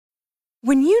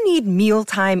When you need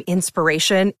mealtime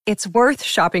inspiration, it's worth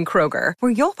shopping Kroger,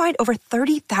 where you'll find over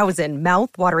 30,000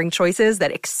 mouth-watering choices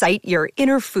that excite your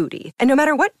inner foodie. And no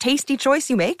matter what tasty choice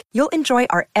you make, you'll enjoy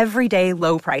our everyday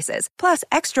low prices, plus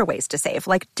extra ways to save,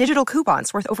 like digital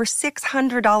coupons worth over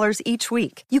 $600 each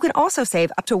week. You can also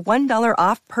save up to $1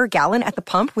 off per gallon at the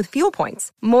pump with fuel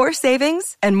points. More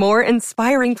savings and more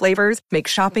inspiring flavors make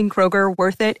shopping Kroger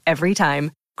worth it every time.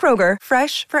 Kroger,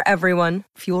 fresh for everyone.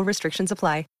 Fuel restrictions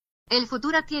apply. El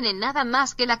futuro tiene nada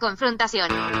más que la confrontación.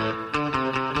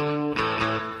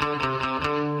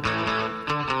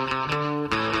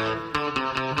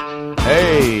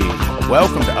 Hey,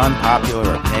 welcome to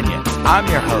Unpopular Opinion. I'm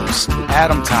your host,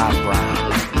 Adam Todd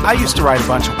Brown. I used to write a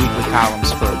bunch of weekly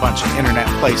columns for a bunch of internet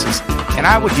places, and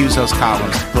I would use those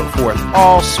columns to put forth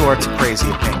all sorts of crazy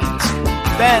opinions.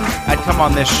 Then I'd come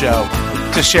on this show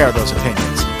to share those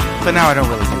opinions. But now I don't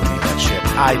really do any of that shit.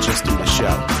 I just do the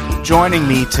show. Joining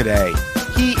me today,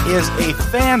 he is a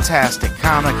fantastic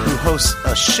comic who hosts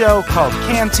a show called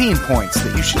Canteen Points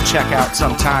that you should check out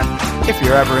sometime if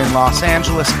you're ever in Los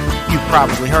Angeles. You've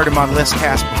probably heard him on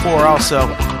Listcast before also.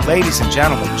 Ladies and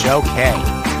gentlemen, Joe K.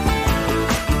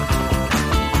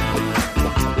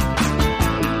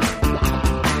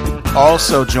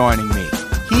 Also joining me,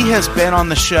 he has been on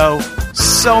the show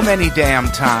so many damn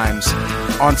times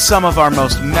on some of our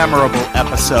most memorable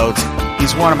episodes.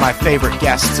 He's one of my favorite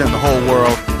guests in the whole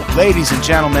world. Ladies and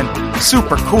gentlemen,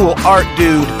 super cool art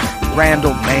dude,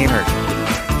 Randall Maynard.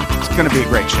 It's going to be a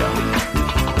great show.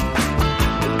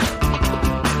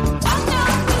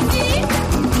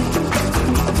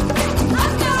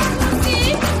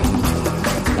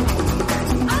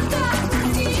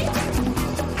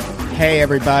 Hey,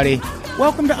 everybody.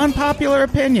 Welcome to Unpopular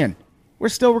Opinion. We're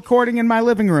still recording in my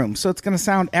living room, so it's going to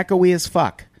sound echoey as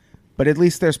fuck. But at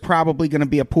least there's probably going to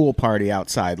be a pool party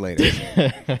outside later.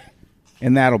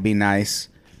 And that'll be nice.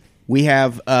 We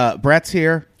have Brett's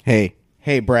here. Hey.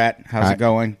 Hey, Brett. How's it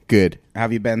going? Good. How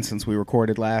have you been since we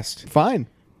recorded last? Fine.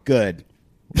 Good.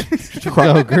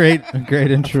 Oh, great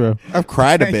intro. I've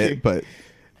cried a Thank bit, you. but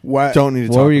What? don't need to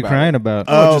talk about What were you it. crying about?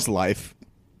 Oh, just life.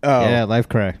 Oh, Yeah, life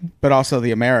cry. but also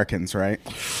the Americans, right?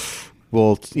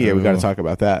 Well, yeah, we got to talk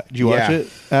about that. Did you watch Yeah. it,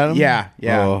 Adam? Yeah.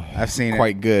 Oh, I've seen it.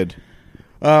 quite good.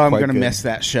 Oh, I'm quite going to good. miss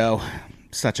that show.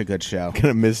 Such a good show.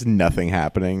 Gonna miss nothing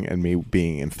happening and me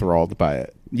being enthralled by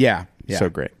it. Yeah. So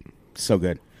great. So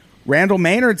good. Randall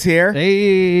Maynard's here.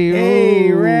 Hey,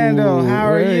 Hey, Randall,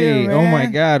 how are you, Oh my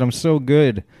man? God, I'm so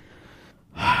good.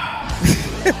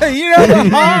 You know the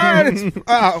hardest.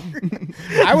 Oh,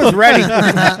 I was ready.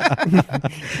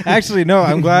 Actually, no,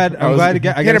 I'm glad to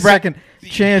get Get a it, Brett. second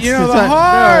chance. You know, to the talk.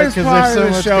 hardest 'cause part there's of so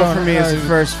the much show going for me on. is the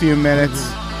first few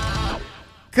minutes.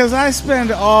 Because I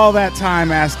spend all that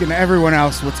time asking everyone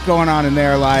else what's going on in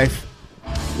their life,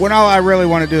 when all I really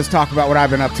want to do is talk about what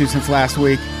I've been up to since last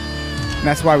week. And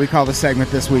that's why we call the segment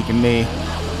This Week in Me.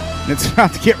 And it's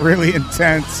about to get really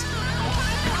intense.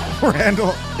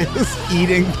 Randall is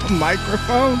eating the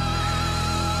microphone.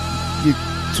 You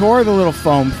tore the little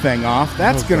foam thing off.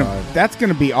 That's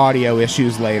gonna be audio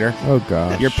issues later. Oh,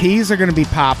 God. Your P's are gonna be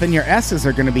popping. Your S's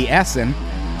are gonna be S'ing.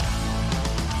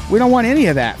 We don't want any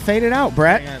of that. Fade it out,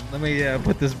 Brett. Hang on, let me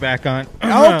put this back on.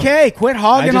 Okay, quit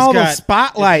hogging I just all the got-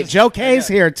 spotlight. Joe K's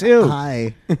here too.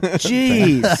 Hi.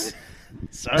 Jeez.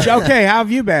 Joe K, how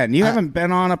have you been? You haven't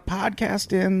been on a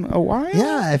podcast in a while?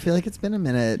 Yeah, I feel like it's been a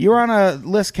minute. You were on a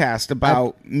listcast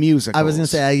about musicals. I was going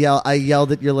to say I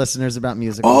yelled at your listeners about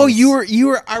music. Oh, you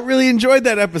were. I really enjoyed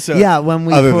that episode. Yeah, when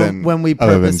we Other than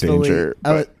purposefully Danger,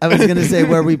 I was going to say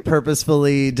where we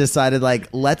purposefully decided like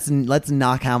let's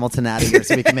knock Hamilton out of here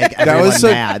so we can make that everyone was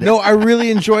so. mad. No, I really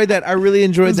enjoyed that. I really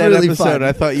enjoyed was that really episode. fun.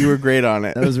 I thought you were great on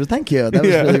it. That was thank you. That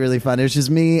was Yeah. really, really fun. It was just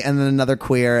me and then another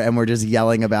queer, and we're just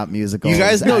yelling about musicals. You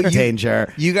guys know at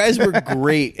Danger. You guys were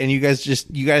great, and you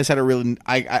guys had a really.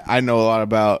 I know a lot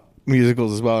about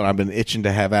musicals as well, and I've been itching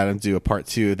to have Adam do a part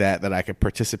 2 of that I could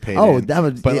participate in. Oh, that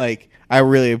would- But yeah. like, I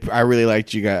really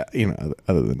liked you guys. You know,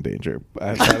 other than Danger.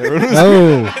 I thought everyone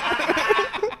was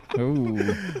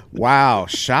Oh. Wow,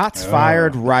 shots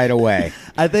fired right away.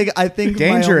 I think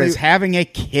Danger my only, is having a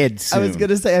kid soon. I was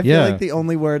gonna say I feel Yeah. like the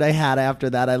only word I had after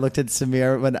that I looked at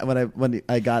Samir when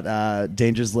I got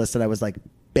Danger's list and I was like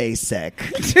basic.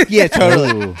 Yeah,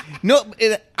 totally. No,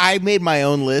 I made my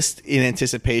own list in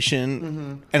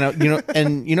anticipation,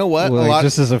 and you know what? Well, a like, lot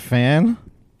just as a fan,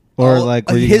 or like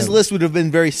were you his gonna- list would have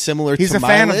been very similar. He's to a my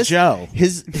fan of list. Joe.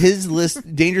 His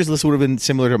list, Danger's list, would have been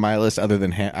similar to my list. Other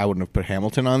than I wouldn't have put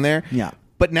Hamilton on there. Yeah.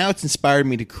 But now it's inspired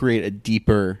me to create a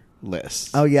deeper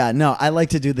lists. Oh yeah, no, I like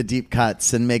to do the deep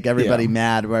cuts and make everybody Yeah.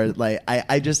 mad. Where like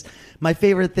I just my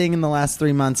favorite thing in the last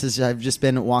 3 months is I've just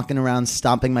been walking around,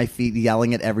 stomping my feet,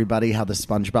 yelling at everybody how the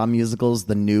SpongeBob musical is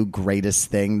the new greatest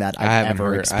thing that I've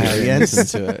ever experienced.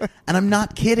 listened to it. And I'm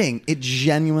not kidding; it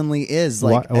genuinely is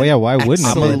like why wouldn't it be?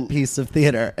 excellent piece of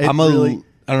theater. It I'm really,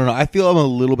 I don't know. I feel I'm a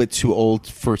little bit too old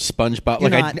for SpongeBob. You're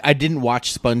Like not. I didn't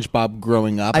watch SpongeBob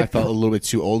growing up. I felt a little bit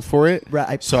too old for it.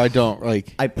 Right, so I don't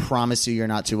like. I promise you, you're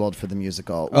not too old for the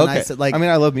musical. When Okay. I said, like, I mean,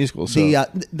 I love musicals. So.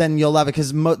 then you'll love it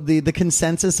because the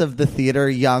consensus of the theater,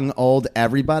 young, old,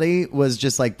 everybody was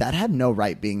just like that had no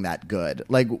right being that good.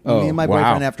 Like me and my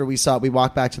boyfriend, after we saw it, we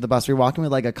walked back to the bus. We were walking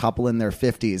with like a couple in their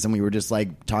 50s, and we were just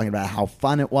like talking about how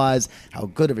fun it was, how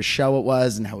good of a show it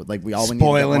was, and how like we all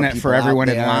spoiling it for everyone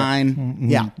in line.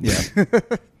 Yeah,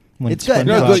 When it's good.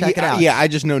 SpongeBob- No, check it out. Yeah, I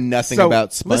just know nothing So,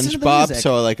 about listen to the SpongeBob, music.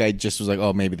 so like I just was like,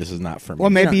 oh, maybe this is not for me.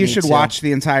 Well, maybe don't you need should to. watch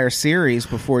the entire series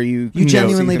before you. You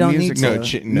genuinely see the don't music.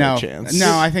 need to. No chance.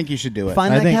 No, I think you should do it.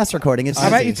 Find I that think- cast recording. It's How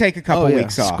about easy. you take a couple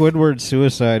weeks off? Squidward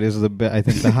suicide is I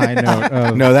think the high note.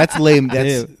 Of, No, that's lame.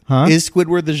 That's Huh? Is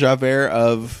Squidward the Javert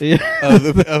of Yeah. of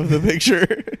the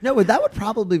picture? No, that would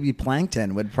probably be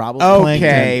Plankton. Would probably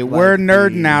Okay, Plankton, we're like,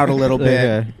 nerding the- out a little bit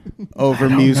Okay. over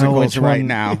know musicals which right one-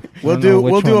 now. I We'll don't know do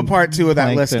which we'll do a one part 2 of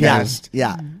that list Plankton cast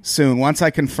Yeah. soon. Once I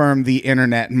confirm the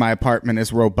internet in my apartment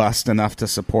is robust enough to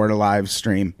support a live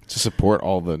stream. To support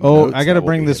all the. Oh, notes I got to that we'll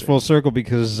bring be this hitting. full circle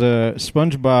because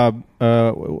SpongeBob,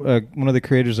 one of the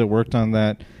creators that worked on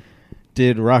that,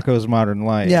 did Rocco's Modern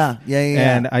Life. Yeah.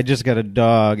 And I just got a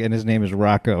dog, and his name is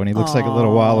Rocco, and he looks like a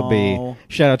little Aw. wallaby.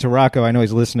 Shout out to Rocco. I know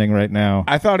he's listening right now.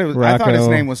 I thought his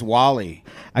name was Wally.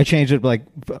 I changed it like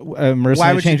Marissa.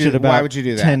 Why I would you changed do- it about why would you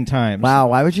do that? 10 times. Wow,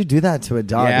 why would you do that to a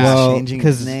dog? Yeah. Just Well, changing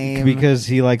his name. because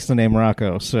he likes the name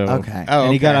Rocco. So Okay. Oh,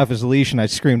 and he got okay. off his leash, and I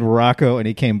screamed Rocco, and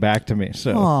he came back to me.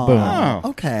 So Aw, boom.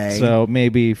 okay. So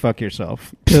maybe fuck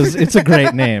yourself because it's a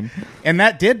great name. And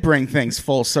that did bring things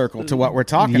full circle to what we're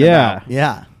talking Yeah. about.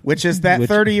 yeah. Which is that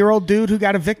 30-year-old dude who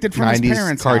got evicted from his 90s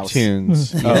parents'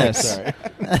 cartoons. Yes.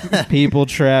 People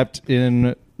trapped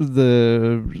in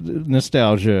the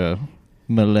nostalgia.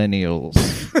 Millennials.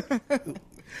 house.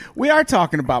 We are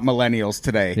talking about millennials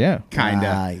today. Yeah.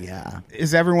 Kinda. Yeah.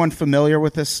 Is everyone familiar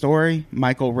with this story?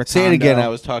 Michael Rotondo. Say it again. I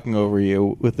was talking over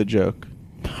you with the joke.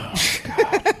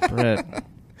 Brett.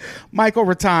 Michael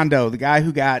Rotondo, the guy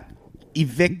who got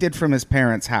evicted from his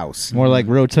parents' house. More like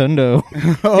Rotundo.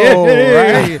 Oh,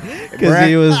 right. Because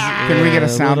he was. Can we get a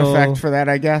sound little- effect for that,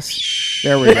 I guess?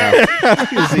 There we go.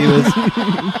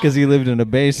 Because he lived in a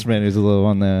basement. He was a little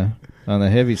on the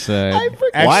heavy side. Why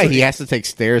Actually- he has to take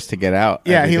stairs to get out?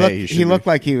 Yeah, every he day. looked. should He be- looked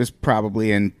like he was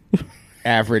probably in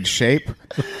average shape.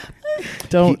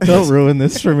 Don't ruin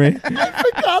this for me.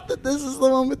 Forgot that this is the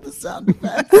one with the sound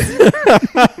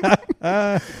effects.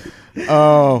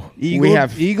 Oh, we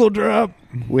have eagle drop.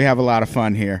 we have a lot of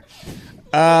fun here.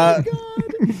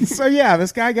 So yeah,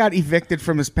 this guy got evicted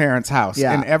from his parents' house,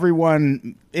 Yeah. and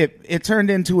everyone it turned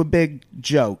into a big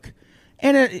joke,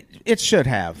 and it should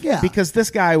have, Yeah. because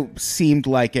this guy seemed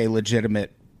like a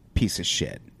legitimate piece of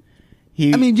shit.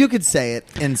 He, I mean, you could say it,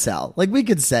 incel. Like, we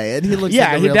could say it. He looks Yeah,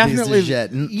 like a he real definitely- piece of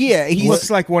shit. And Yeah, he looks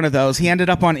like one of those. He ended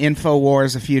up on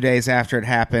InfoWars a few days after it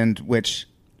happened, which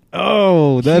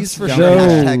Oh, that's he's for so. sure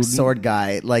hashtag sword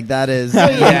guy. Like, that is...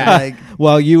 like,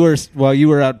 While you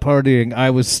were out partying, I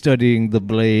was studying the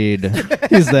blade.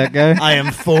 He's that guy. I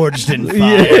am forged in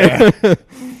fire. Yeah.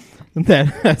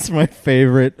 That's my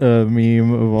favorite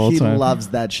meme of all He time. loves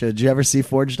that shit. Did you ever see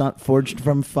Forged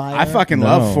from Fire? I fucking No.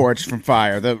 love Forged from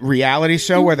Fire, the reality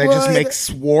show where they just What? make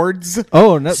swords.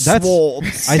 Oh no, that's.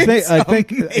 Swords. I think. It's I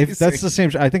think amazing. if that's the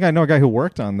same. I think I know a guy who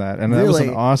worked on that, and that was an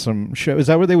Really? awesome show. Is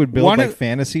that where they would build One like of-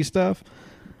 fantasy stuff?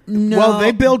 No. Well,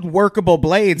 they build workable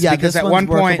blades Yeah, because this at one's one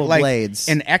point, workable like blades.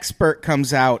 an expert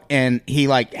comes out and he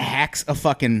like hacks a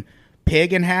fucking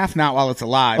pig in half, not while it's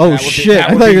alive. Oh That would be- shit! that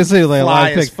I would thought be you were gonna say like a fly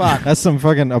live as pig. fuck. That's some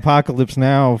fucking Apocalypse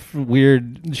Now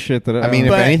weird shit. That I mean,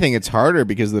 But- if anything, it's harder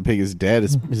because the pig is dead.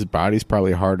 His body's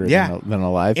probably harder Yeah. than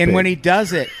a live And pig. when he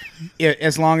does it,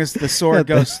 as long as the sword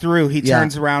goes through, he Yeah.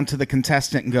 turns around to the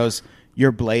contestant and goes,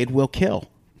 "Your blade will kill."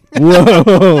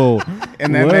 whoa!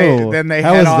 And then Whoa. they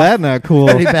how head is off. that not cool?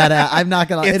 pretty badass. I'm not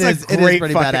gonna. It's a it is great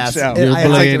pretty fucking badass. show. Your I have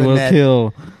blade to will admit.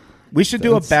 kill. We should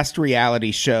do a best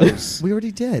reality shows. We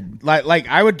already did. like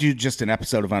I would do just an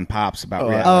episode of Unpops about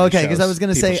reality Oh, okay. shows Because I was going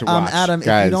to people say, should watch. Adam, if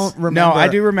Guys. you don't remember, No, I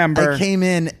do remember. I came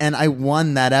in and I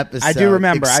won that episode. I do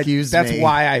remember. Excuse That's me.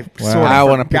 why I sort of I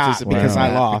want to forgot participate because in I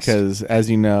that lost. because, as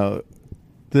you know,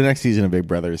 the next season of Big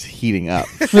Brother is heating up.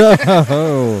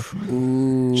 Oh,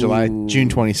 June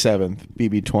 27th,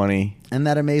 BB20. And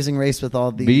that Amazing Race with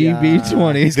all the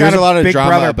BB20. He's There's got a lot of Big drama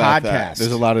Brother about podcast. that.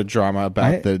 There's a lot of drama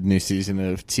about the new season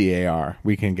of TAR.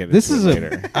 We can get This into is it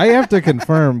later. I have to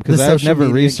confirm because The I've social never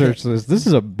media researched this. This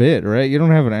is a bit, right? You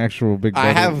don't have an actual Big Brother.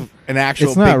 I have an actual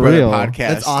It's Big not Brother real. podcast.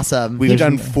 That's awesome. We've There's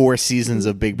done 4 seasons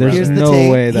of Big There's Brother. Here's the no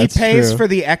tape. way He that's pays true. for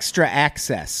the extra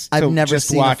access. I've to never just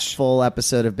seen watch. a full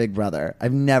episode of Big Brother.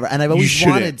 I've never, and I've always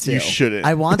shouldn't. wanted to. You shouldn't.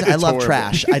 I want to. I It's love horrible.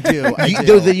 trash. I do. I You do.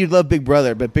 know that you love Big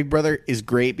Brother, but Big Brother is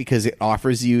great because it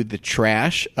offers you the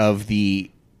trash of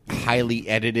the highly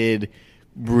edited,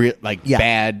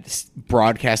 bad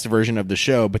broadcast version of the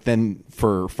show. But then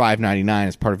for $5.99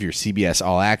 as part of your CBS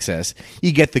All Access,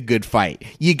 you get the good fight.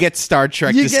 You get Star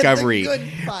Trek You get the Discovery, good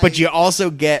fight. but you also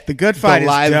get The good fight is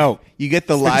live. dope. You get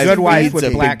the It's the live Good Wife feeds with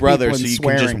of black Big Brother, people so and you can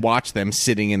just swearing. watch them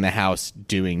sitting in the house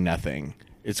doing nothing.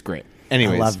 It's great.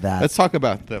 Anyways, love that. Let's talk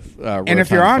about the. And if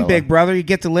you're on Big Brother, you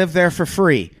get to live there for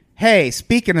free. Hey,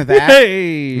 speaking of that,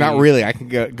 Hey, not really. I can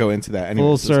go into that. full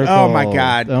Anyways, circle. Oh, my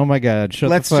God. Oh my God!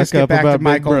 Shut let's the fuck just get up back about to Big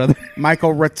Michael Brother.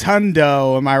 Michael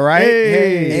Rotundo. Am I right?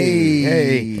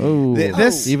 Hey. Oh,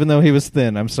 This even though he was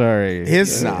thin, I'm sorry.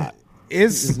 his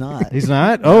It's not. He's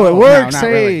not. Oh, it No, works. not Hey,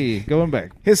 really. going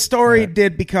back. His story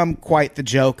did become quite the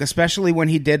joke, especially when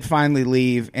he did finally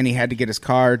leave and he had to get his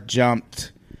car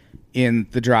jumped in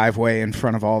the driveway in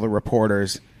front of all the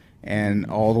reporters and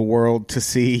all the world to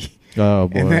see. Oh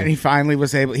boy. And then he finally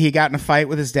was able. He got in a fight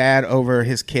with his dad over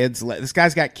his kids. This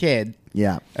guy's got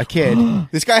Yeah. a kid.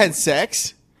 this guy had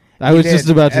sex. I was did. just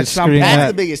about to At some scream point- That's that.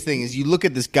 the biggest thing is you look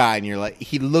at this guy and you're like,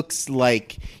 he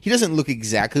doesn't look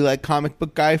exactly like comic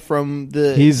book guy from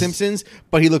the He's- Simpsons,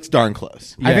 but he looks darn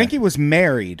close. I Yeah. think he was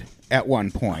married at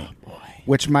one point,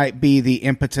 which might be the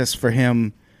impetus for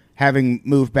him having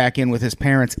moved back in with his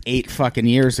parents 8 fucking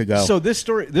years ago. So this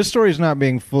story is not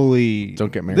being fully.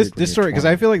 Don't get married This, when this you're story because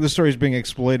 20. I feel like the story is being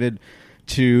exploited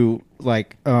to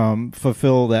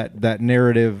fulfill that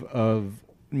narrative of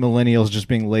millennials just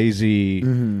being lazy.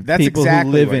 That's people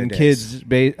exactly who live what in it kids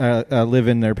live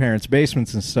in their parents'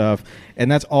 basements and stuff,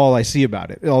 and that's all I see about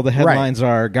it. All the headlines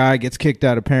are guy gets kicked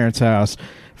out of parents' house,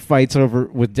 fights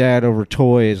with dad over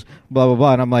toys, blah blah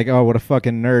blah, and I'm like, oh, what a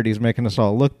fucking nerd! He's making us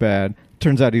all look bad.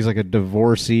 Turns out he's like a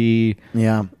divorcee,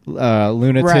 Yeah.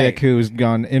 lunatic Right. who's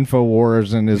gone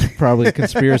InfoWars and is probably a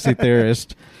conspiracy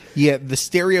theorist. Yeah, the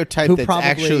stereotype Who that's probably-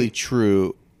 actually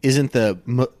true isn't the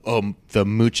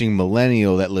mooching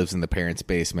millennial that lives in the parents'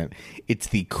 basement. It's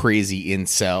the crazy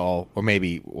incel, or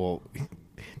maybe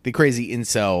the crazy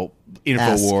incel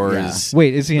InfoWars.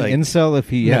 Wait, is he an Like, incel if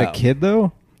he had no. a kid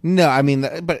though? No, I mean,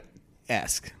 but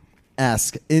ask.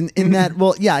 In that.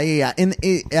 Well, yeah.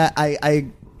 I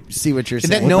see what you're that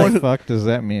saying. What no the one who- fuck does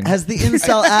that mean? Has the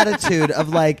incel attitude of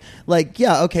like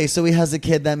yeah, okay, so he has a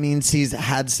kid, that means he's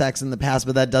had sex in the past,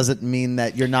 but that doesn't mean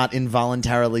that you're not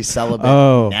involuntarily celibate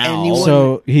oh, now.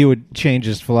 so he would change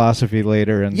his philosophy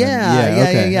later, and Yeah, then,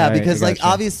 okay, all right, because I like gotcha.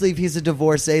 obviously if he's a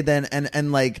divorcee, then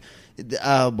and like.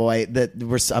 Oh boy, I'm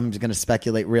going to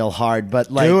speculate real hard, but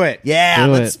like, Do it. Yeah,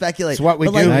 Do let's it. speculate. It's what we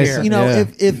But, do like, here. You know, Yeah.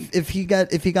 if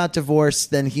he got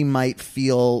divorced, then he might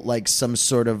feel like some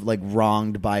sort of like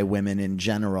wronged by women in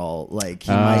general. Like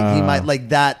he might like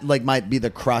that like might be the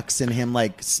crux in him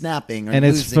like snapping or and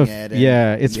it's losing it.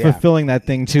 And, it's fulfilling that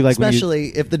thing too. Like Especially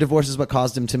if the divorce is what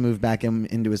caused him to move back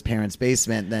into his parents'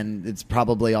 basement, then it's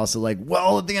probably also like,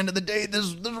 well, at the end of the day,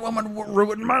 this woman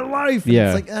ruined my life. And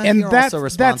Yeah. it's like, And you're that- also that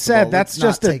responsible. said, that's Let's not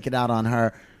just a- take it out on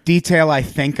her. detail I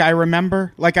think I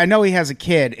remember. Like I know he has a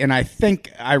kid, and I think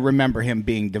I remember him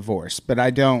being divorced, but I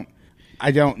don't know.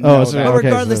 Oh, so- that But okay,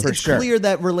 regardless, so- it's For sure. clear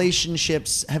that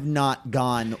relationships have not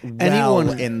gone well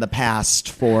Anyone- in the past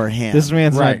for him. this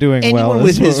man's Right. not doing Anyone well.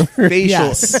 with That's his what we're- facial,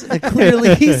 Yes,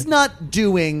 clearly he's not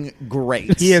doing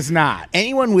great. He is not.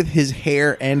 anyone with his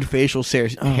hair and facial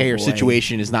hair boy.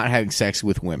 situation is not having sex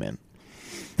with women.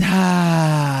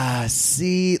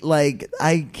 See, like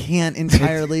I can't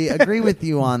entirely agree with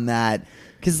you on that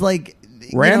because, like,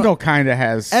 you Randall know, kind of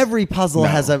has every puzzle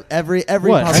has a every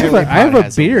What? puzzle. I have a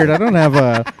has a- beard. I don't have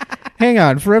a. Hang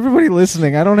on, for everybody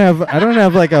listening, I don't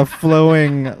have like a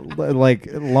flowing like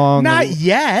long. not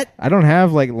yet. I don't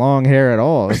have like long hair at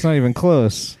all. It's not even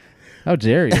close. How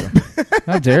dare you?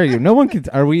 How dare you? No one can.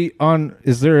 Are we on?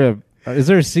 Is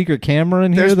there a secret camera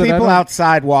in here? There's that I people don't-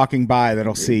 outside walking by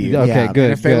that'll see you. Okay, Yeah, good.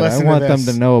 and if they good. I listen to want them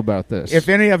this- to know about this. If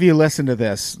any of you listen to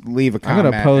this, leave a I'm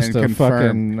comment. gonna post and a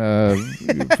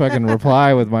confirm. fucking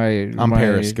reply with my I'm my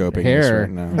periscoping hair. this right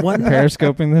now. One-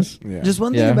 Periscoping this. Yeah. Just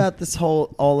one thing Yeah. about this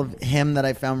all of him that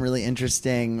I found really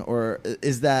interesting, or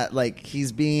is that like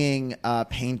he's being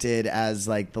painted as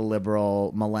like the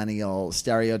liberal millennial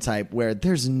stereotype, where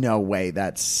there's no way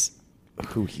that's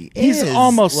who he is. He's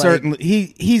almost Like,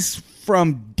 certainly he's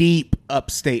from deep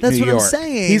upstate That's New what I'm York.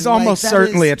 saying. He's Like, almost that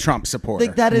certainly is- a Trump supporter.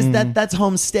 Like that is that's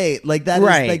home state. Like that is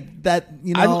Right. like that.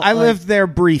 You know, I like- lived there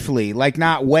briefly, like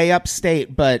not way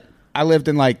upstate, but I lived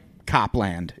in like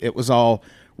Copland. It was all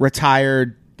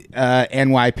retired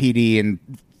NYPD and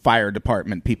fire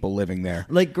department people living there.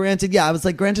 Like, granted, yeah, I was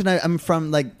like, granted, I'm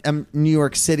from I'm New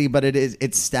York City, but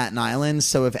it's Staten Island.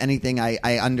 So if anything, I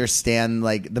understand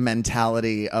like the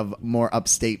mentality of more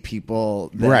upstate people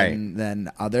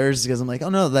than others, because I'm like, oh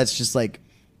no, that's just like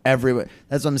everywhere.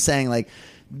 That's what I'm saying. Like,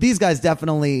 these guys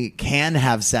definitely can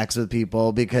have sex with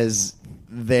people because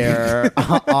there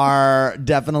are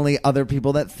definitely other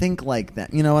people that think like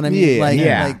that. You know what I mean?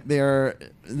 Yeah. Like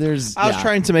there's. I was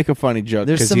trying to make a funny joke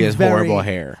There's because some he has very- horrible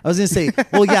hair. I was gonna say,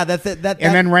 well, yeah, that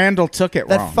And then Randall took it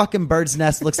that wrong. fucking bird's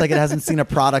nest looks like it hasn't seen a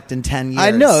product in 10 years.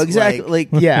 I know exactly. Like,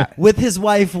 yeah. with his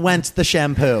wife went the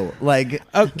shampoo. Like,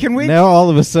 Can we? Now all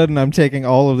of a sudden I'm taking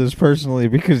all of this personally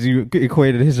because you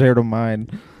equated his hair to mine.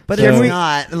 but So- it's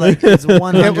not. Like, it's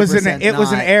 100%. It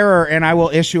was an not. error, and I will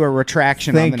issue a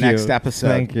retraction Thank on the next you. episode.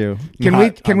 Thank you. Can Not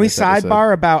we on this sidebar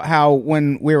episode. about how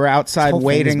when we were This outside whole thing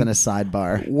has waiting been a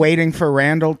sidebar. waiting for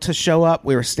Randall to show up,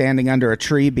 we were standing under a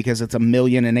tree because it's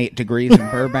 1,008 degrees in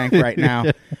Burbank right now,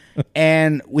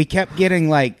 and we kept getting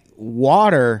like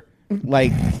water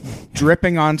like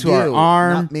dripping onto You, our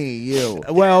arm. not me. You.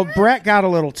 Well, Brett got a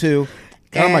little too.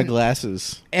 got on my And-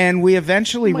 glasses. And we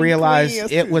eventually realized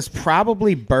glasses. it was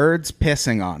probably birds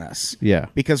pissing on us. Yeah.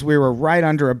 Because we were right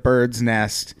under a bird's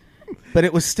nest. But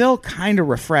it was still kind of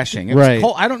refreshing. It Right. was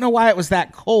cold. I don't know why it was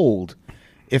that cold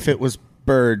if it was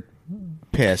bird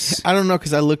piss. I don't know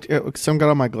because I looked. Some got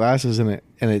on my glasses and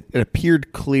it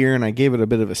appeared clear, and I gave it a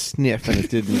bit of a sniff, and it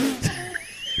didn't.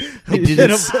 It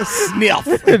didn't sniff.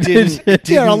 It didn't.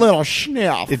 You're a little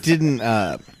schniff. It didn't.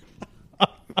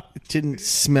 It didn't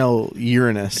smell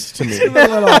urinous to me.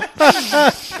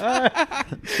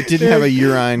 It didn't have a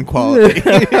urine quality. Is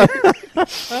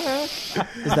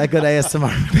that good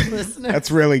ASMR? Listener?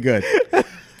 That's really good.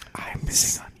 I'm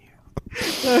missing on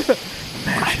you.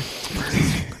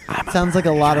 Sounds like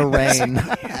a lot of rain,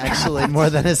 actually, more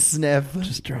than a sniff.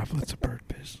 Just droplets of bird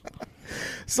piss.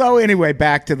 So anyway,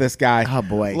 back to this guy. Oh,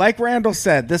 boy. Like Randall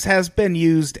said, this has been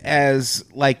used as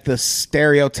like the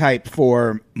stereotype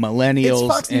for millennials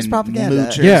It's Fox News and propaganda.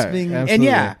 moochers. Yeah, being- absolutely. And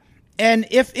yeah. And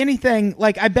if anything,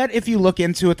 like I bet if you look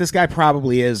into it, this guy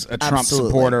probably is a Trump Absolutely.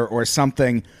 supporter or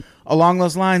something along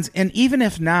those lines. And even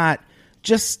if not,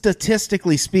 just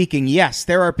statistically speaking, yes,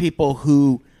 there are people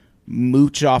who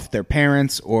mooch off their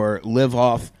parents or live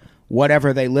off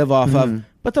whatever they live off of.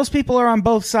 But those people are on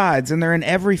both sides, and they're in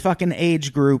every fucking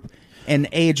age group and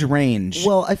age range.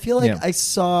 Well, I feel like Yeah. I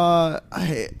saw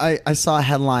a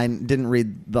headline. Didn't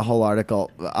read the whole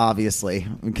article, obviously,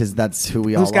 because that's who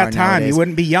we all are. Who's got time? nowadays. You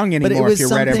wouldn't be young But it anymore was if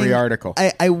you read every something- article.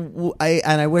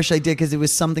 And I wish I did, because it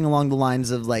was something along the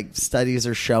lines of like studies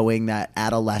are showing that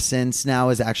adolescence now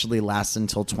is actually lasts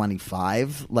until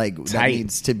 25. Like that Tight.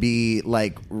 needs to be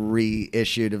like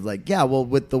reissued of like, yeah, well,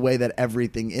 with the way that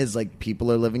everything is, like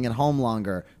people are living at home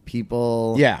longer.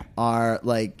 People Yeah. are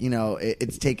like, you know,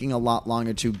 it's taking a lot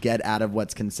longer to get out of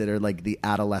what's considered like the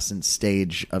adolescent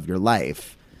stage of your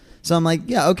life. So I'm like,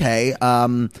 yeah, okay.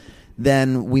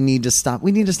 Then we need to stop.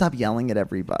 We need to stop yelling at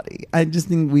everybody. I just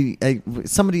think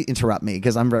somebody interrupt me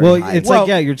because I'm very Well, high. it's Well,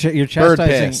 like you're bird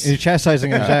chastising. piss. You're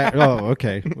chastising. Oh,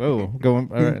 okay. Whoa, going.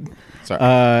 All right.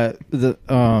 Sorry.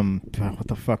 What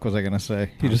the fuck was I gonna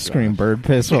say? You just screamed bird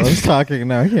piss while I was talking.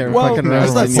 Now I can't Well, fucking I remember.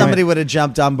 just thought my somebody point. would have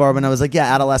jumped on board when I was like,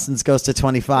 yeah, adolescence goes to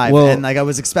 25. Well- and like I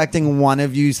was expecting one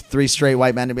of you three straight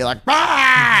white men to be like,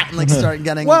 ah! And like start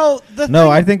getting. well, the No,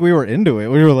 thing- I think we were into it.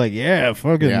 We were like, yeah,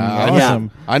 fucking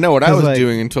awesome. I know what I 'Cause, was like-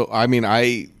 doing until. I mean,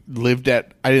 I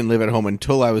didn't live at home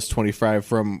until I was 25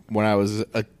 from when I was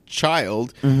a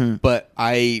child, but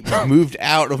I moved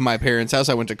out of my parents' house.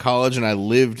 I went to college and I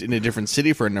lived in a different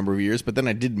city for a number of years, but then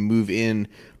I did move in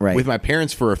Right. with my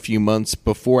parents for a few months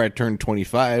before I turned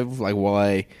 25, like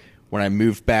when I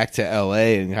moved back to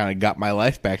LA and kind of got my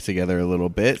life back together a little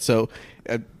bit. So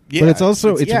yeah, But it's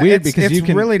also it's yeah, weird because it's you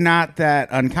can really not that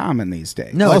uncommon these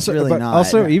days. No, also, it's really but not.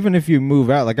 Also, even if you move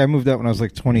out, like I moved out when I was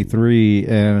like 23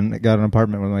 and got an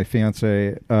apartment with my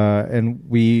fiance, and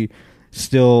we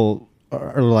still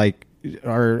are like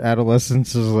our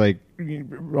adolescence is like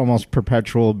almost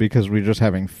perpetual because we're just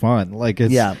having fun. Like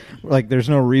it's like there's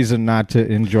no reason not to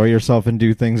enjoy yourself and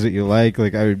do things that you like.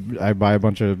 Like I buy a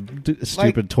bunch of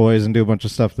stupid toys and do a bunch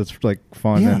of stuff that's like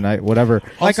fun and whatever.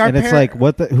 Like and our it's like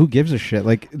who gives a shit?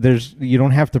 Like you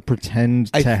don't have to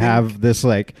pretend to have this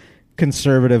like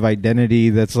conservative identity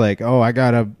that's like, oh, I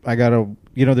gotta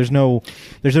there's no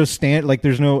stand, like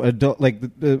there's no adult, like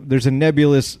there's a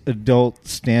nebulous adult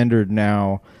standard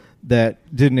now that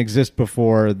didn't exist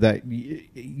before, that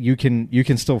you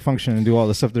can still function and do all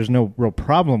this stuff. There's no real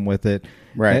problem with it,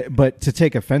 right? But to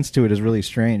take offense to it is really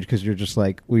strange, because you're just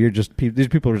like, well, these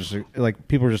people are just like,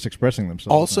 people are just expressing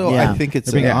themselves. Also, I think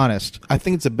it's being honest. I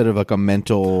think it's a bit of like a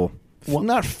mental, well,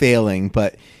 not failing,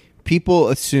 but people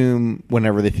assume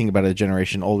whenever they think about a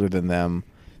generation older than them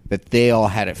that they all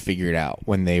had it figured out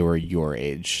when they were your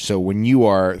age. So when you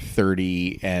are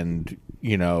 30 and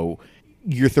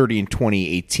you're 30 in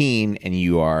 2018 and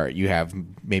you have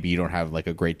maybe you don't have like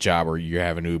a great job, or you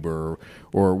have an Uber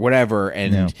or whatever,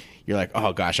 and you're like,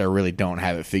 oh gosh, I really don't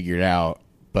have it figured out,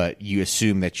 but you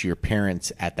assume that your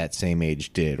parents at that same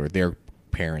age did, or their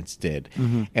parents did.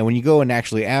 And when you go and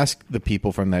actually ask the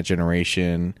people from that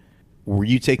generation, were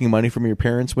you taking money from your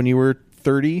parents when you were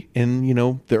 30 in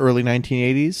the early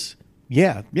 1980s?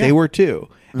 Yeah, they were too.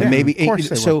 And maybe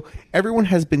so everyone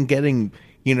has been getting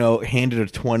handed a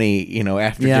 20,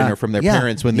 after dinner from their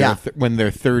parents when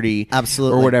they're 30,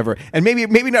 absolutely, or whatever. And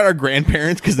maybe not our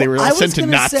grandparents, because they were sent to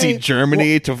Nazi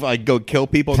Germany to like go kill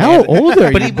people. How old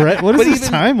are you, Brett? What is this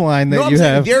timeline that you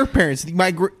have? Their parents,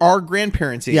 our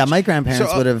grandparents' age. Yeah, my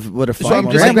grandparents would have fought. So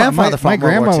my grandfather fought. My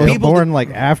grandma was born like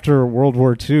after World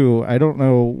War II. I don't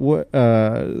know what.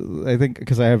 I think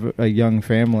because I have a young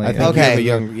family. I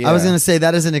was going to say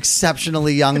that is an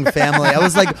exceptionally young family. I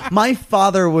was like, my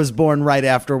father was born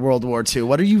right after World War II.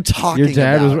 What are you talking Your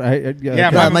dad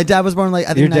about? My dad was born like,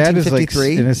 I think,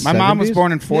 1953. My mom was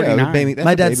born in 49.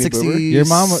 My dad's 67. Your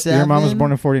mom was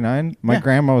born in 49. My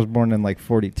grandma was born in like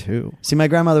 42. See, my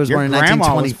grandmother was born in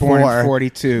 1924. Was born in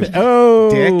 42.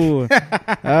 Oh, Dick.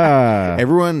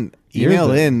 Everyone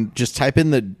email in. Just type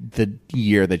in the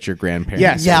year that your grandparents.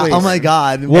 Yes. Yeah. Please. Oh my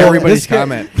God. Well, everybody's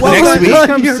comment.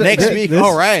 Next week.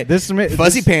 All right.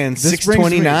 Fuzzy Pants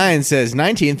 629 says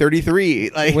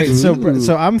 1933. Like, wait.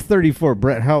 So I'm 34.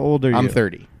 Brett, how old are you? I'm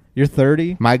 30. You're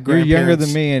 30? My grandparents. You're younger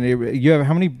than me, and you have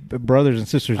how many brothers and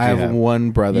sisters do you have? I have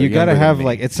one brother. You got to have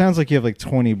like, it sounds like you have like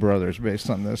 20 brothers based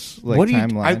on this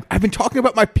timeline. I've been talking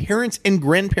about my parents and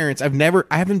grandparents. I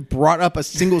haven't brought up a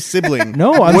single sibling.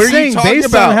 No, I'm saying based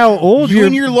about? On how old you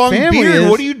and your long family beard. is.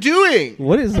 What are you doing?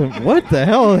 What the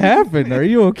hell happened? Are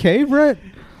you okay, Brett?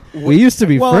 We used to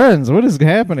be friends. What is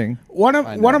happening? One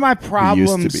of my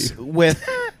problems with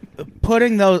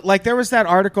putting those, like, there was that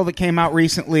article that came out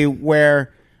recently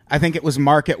where I think it was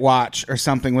Market Watch or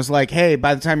something, was like, hey,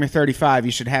 by the time you're 35,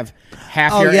 you should have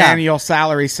half your annual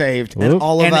salary saved. And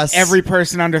all of us, every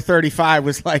person under 35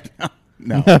 was like,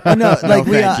 no. No, like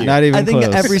not even I think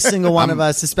close. every single one of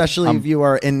us, especially if you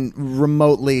are in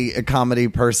remotely a comedy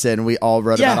person, we all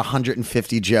wrote about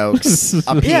 150 jokes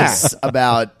a piece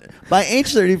about, by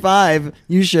age 35,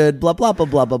 you should blah, blah, blah,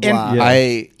 blah, blah, blah.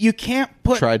 You can't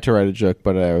put... tried to write a joke,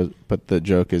 but the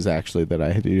joke is actually that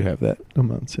I do have that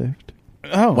amount saved.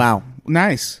 Oh, wow.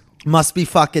 Nice. Must be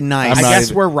fucking nice. I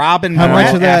guess we're robbing how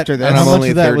much of that after this. How much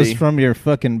of that was from your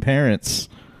fucking parents?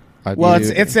 Well,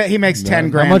 it's he makes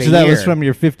 10 grand. How much a of that year. was from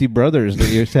your 50 brothers that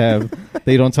you have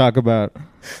that you don't talk about?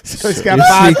 So he's got your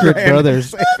 5 secret grand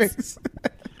brothers.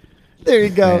 There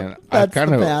you go. Man, That's the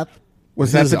path.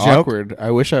 Was this that is the joke? awkward. I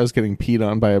wish I was getting peed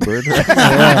on by a bird.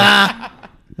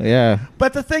 Yeah.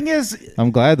 But the thing is, I'm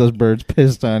glad those birds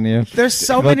pissed on you. There's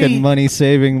so fucking many money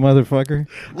saving motherfucker.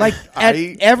 Like at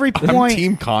every I'm point,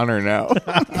 Team Connor now.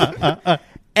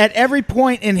 at every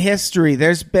point in history,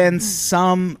 there's been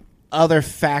some other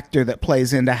factor that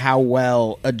plays into how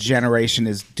well a generation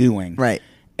is doing. Right.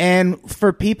 And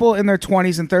for people in their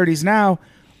 20s and 30s now,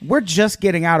 we're just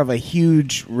getting out of a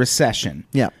huge recession.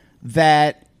 Yeah.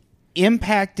 That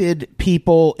impacted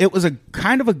people. It was a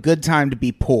kind of a good time to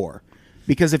be poor,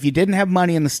 because if you didn't have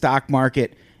money in the stock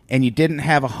market and you didn't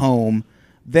have a home,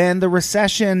 then the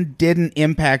recession didn't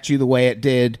impact you the way it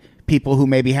did people who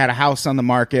maybe had a house on the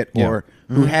market or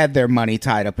who had their money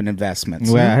tied up in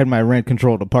investments. Well, I had my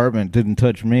rent-controlled apartment. Didn't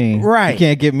touch me. Right. You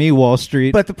can't get me Wall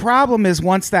Street. But the problem is,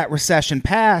 once that recession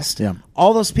passed,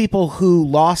 all those people who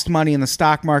lost money in the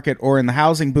stock market or in the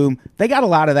housing boom, they got a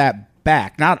lot of that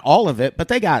back. Not all of it, but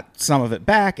they got some of it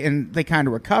back, and they kind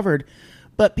of recovered.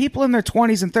 But people in their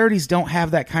 20s and 30s don't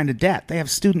have that kind of debt. They have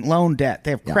student loan debt.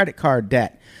 They have credit card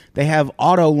debt. They have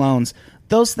auto loans.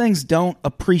 Those things don't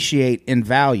appreciate in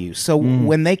value. So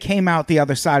when they came out the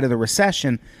other side of the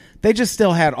recession, they just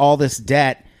still had all this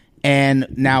debt, and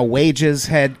now wages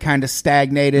had kind of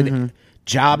stagnated.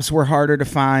 Jobs were harder to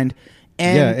find.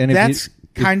 And that's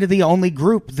kind of the only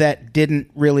group that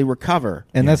didn't really recover.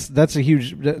 And that's a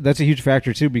huge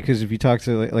factor too, because if you talk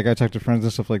to like I talk to friends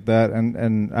and stuff like that,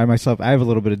 and I myself, I have a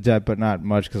little bit of debt, but not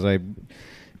much, because I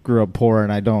grew up poor,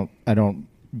 and I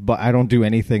don't do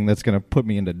anything that's going to put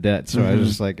me into debt. So I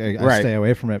just like I stay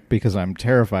away from it because I'm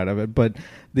terrified of it. But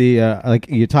the like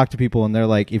you talk to people and they're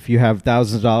like, if you have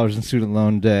thousands of dollars in student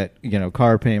loan debt,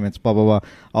 car payments, blah blah blah,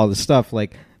 all this stuff,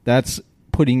 like that's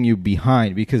putting you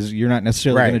behind because you're not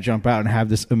necessarily going to jump out and have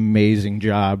this amazing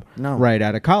job right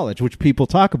out of college, which people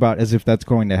talk about as if that's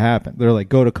going to happen. They're like,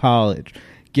 go to college,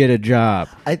 get a job,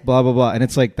 blah blah blah, and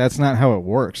it's like that's not how it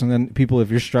works. And then people, if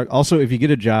you're struck, also if you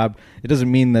get a job, it doesn't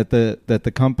mean that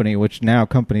the company, which now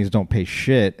companies don't pay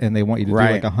shit, and they want you to do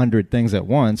like 100 things at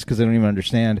once because they don't even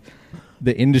understand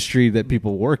the industry that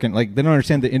people work in. Like they don't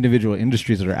understand the individual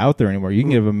industries that are out there anymore. You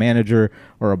can give a manager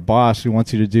or a boss who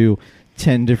wants you to do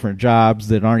 10 different jobs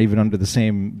that aren't even under the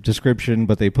same description,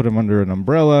 but they put them under an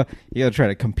umbrella. You got to try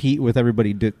to compete with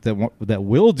everybody that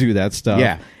will do that stuff.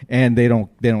 Yeah. And they don't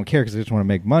care because they just want to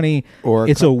make money. Or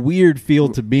it's a weird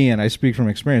field to be in. I speak from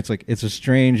experience. Like it's a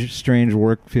strange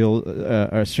work field,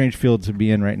 a strange field to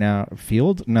be in right now.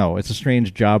 Field? No, it's a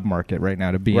strange job market right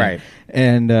now to be in.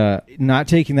 And not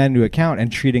taking that into account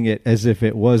and treating it as if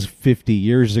it was 50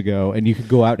 years ago, and you could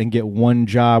go out and get one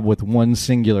job with one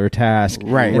singular task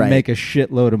and make a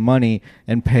shitload of money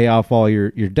and pay off all your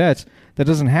debts. That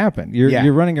doesn't happen.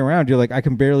 You're running around. You're like, I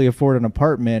can barely afford an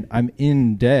apartment. I'm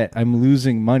in debt. I'm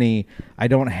losing money. I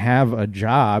don't have a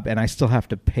job, and I still have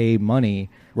to pay money.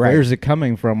 Where's it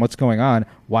coming from? What's going on?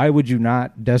 Why would you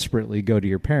not desperately go to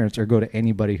your parents or go to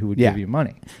anybody who would give you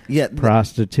money?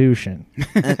 Prostitution.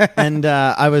 And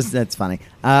that's funny.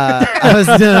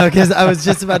 Because I was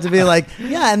just about to be like,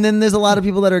 and then there's a lot of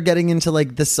people that are getting into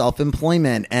like the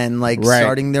self-employment and like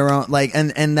starting their own, like,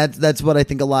 and that's what I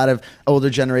think a lot of older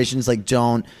generations like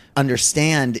don't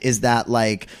understand is that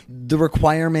like the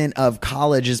requirement of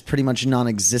college is pretty much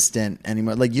non-existent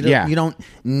anymore. Like you don't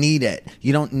need it.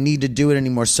 You don't need to do it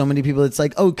anymore. So many people, it's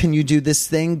like, oh, can you do this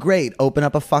thing? Great. Open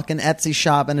up a fucking Etsy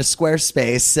shop and a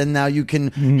Squarespace, and now you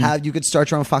can you could start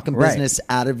your own fucking business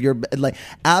out of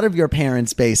your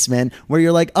parents' basement, where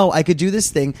you're like, oh, I could do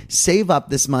this thing, save up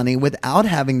this money without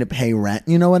having to pay rent.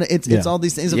 You know what? It's all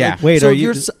these things. Yeah. Like, wait, so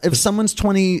if someone's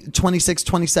 20, 26,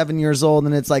 27 years old,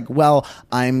 and it's like, well,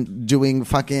 I'm doing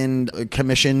fucking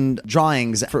commissioned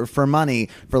drawings for money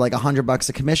for like $100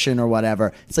 a commission or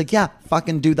whatever. It's like, yeah,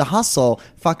 fucking do the hustle,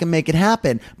 fucking make it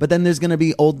happen. But then there's gonna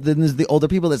be the older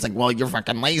people that's like, well, you're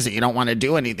fucking lazy, you don't want to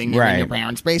do anything, you're in your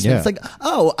parents' basement. It's like,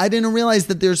 oh, I didn't realize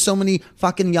that there's so many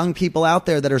fucking young people out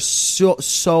there that are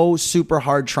so super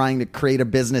hard trying to create a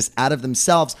business out of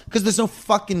themselves because there's no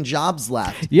fucking jobs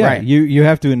left. You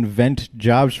have to invent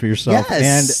jobs for yourself.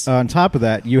 And on top of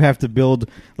that, you have to build,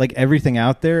 like, everything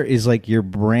out there is like your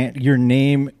brand, your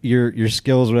name, your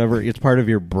skills, whatever. It's part of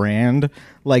your brand.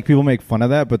 Like, people make fun of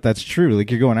that, but that's true.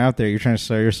 Like, you're going out there, you're trying to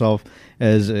sell yourself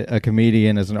as a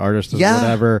comedian, as an artist, as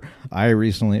whatever. I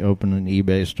recently opened an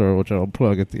eBay store, which I'll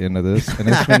plug at the end of this, and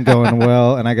it's been going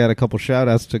well. And I got a couple shout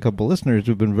outs to a couple listeners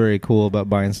who've been very cool about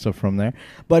buying stuff from there.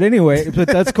 But anyway, but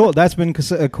that's cool. That's been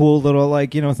a cool little,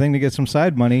 like, thing to get some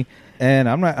side money. And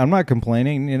I'm not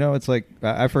complaining. It's like,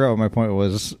 I forgot what my point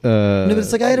was. No, but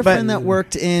it's like I had a friend that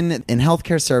worked in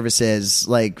healthcare services,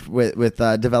 like with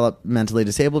developmentally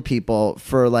disabled people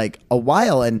for like a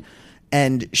while,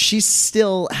 and she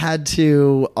still had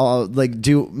to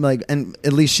and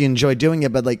at least she enjoyed doing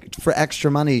it, but like for extra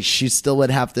money she still would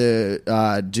have to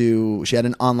she had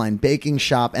an online baking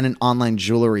shop and an online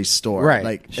jewelry store, and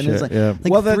it's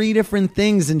like three different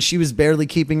things, and she was barely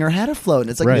keeping her head afloat, and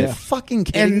it's like, are you fucking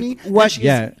kidding me?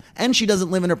 And she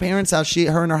doesn't live in her parents' house.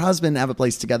 Her and her husband have a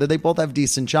place together. They both have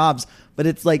decent jobs, but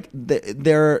it's like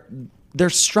they're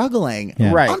struggling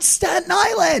on Staten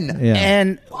Island. Yeah.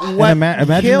 And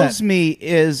what kills me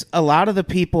is a lot of the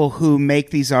people who make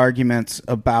these arguments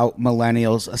about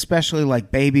millennials, especially like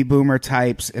baby boomer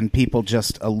types and people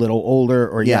just a little older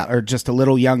or just a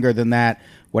little younger than that,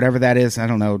 whatever that is. I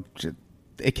don't know.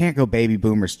 It can't go baby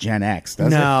boomers, Gen X,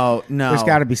 does it? No. There's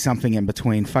got to be something in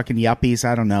between. Fucking yuppies,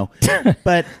 I don't know.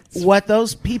 But what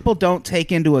those people don't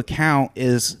take into account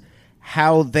is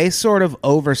how they sort of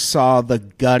oversaw the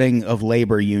gutting of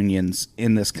labor unions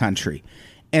in this country.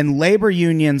 And labor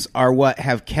unions are what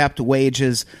have kept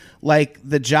wages, like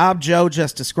the job Joe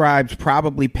just described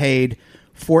probably paid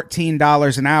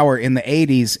 $14 an hour in the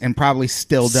 80s and probably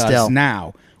still does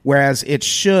now. Whereas it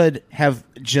should have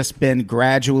just been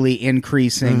gradually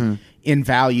increasing in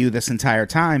value this entire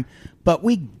time. But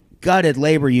we gutted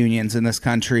labor unions in this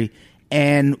country,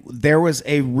 and there was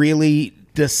a really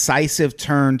decisive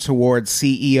turn towards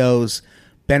CEOs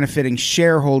benefiting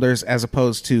shareholders as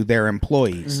opposed to their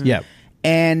employees. Yep.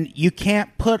 And you can't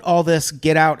put all this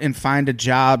get out and find a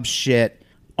job shit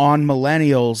on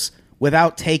millennials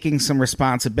without taking some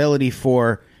responsibility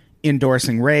for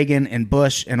endorsing Reagan and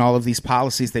Bush and all of these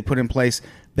policies they put in place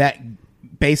that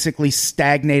basically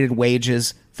stagnated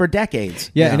wages for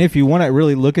decades. Yeah, and if you want to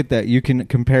really look at that, you can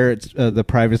compare it the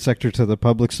private sector to the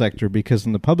public sector, because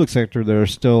in the public sector there are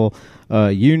still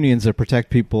unions that protect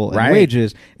people and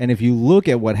wages. And if you look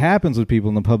at what happens with people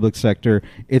in the public sector,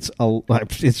 it's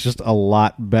just a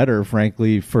lot better,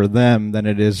 frankly, for them than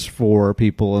it is for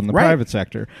people in the private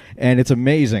sector. And it's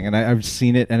amazing. And I've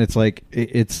seen it, and it's like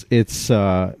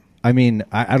I mean,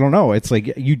 I don't know. It's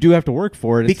like you do have to work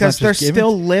for it. Because they're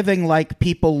still living like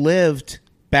people lived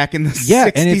back in the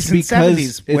 60s and it's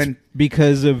because 70s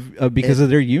because of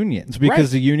their unions,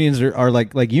 because the unions are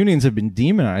like unions have been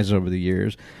demonized over the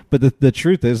years, but the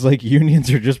truth is, like, unions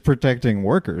are just protecting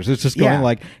workers. It's just going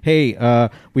like, hey,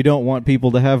 we don't want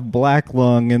people to have black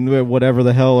lung and whatever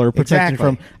the hell, or protecting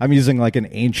from. I'm using like an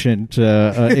ancient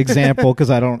example because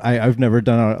I've never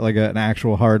done an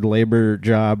actual hard labor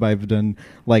job. I've done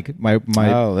like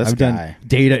done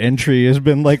data entry has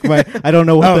been like my I don't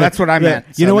know what that's what I meant.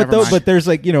 You know what though? But there's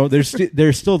like,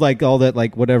 there's still like all that,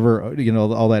 like whatever, all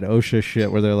that OSHA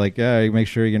shit where they're like, yeah, make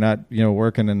sure you're not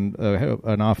working in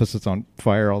an office that's on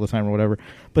fire all the time or whatever.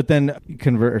 But then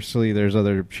conversely, there's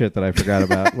other shit that I forgot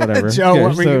about. Whatever. Joe, yeah,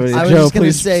 what were you? I was just going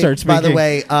to say, by the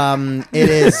way, it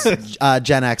is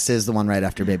Gen X is the one right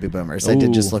after baby boomers. I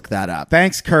did just look that up.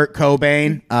 Thanks, Kurt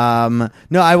Cobain.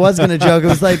 No, I was going to joke. It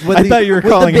was like, I thought you were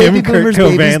calling him Kurt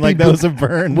Cobain, like that was a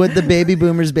burn. Would the baby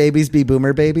boomers' babies be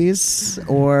boomer babies?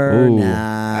 Or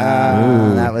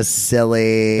nah, that was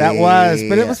silly. That was,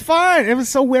 but it was fine. It was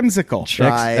so whimsical.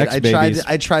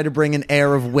 I tried to bring an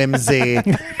air of whimsy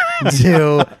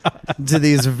to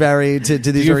these very heated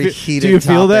topics. Do you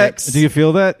feel that? Do you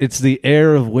feel that? It's the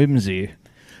air of whimsy.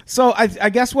 So I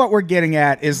guess what we're getting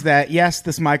at is that, yes,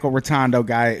 this Michael Rotondo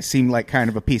guy seemed like kind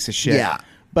of a piece of shit. Yeah.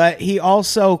 But he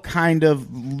also kind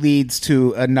of leads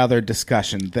to another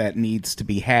discussion that needs to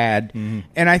be had. Mm-hmm.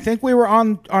 And I think we were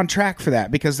on track for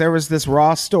that, because there was this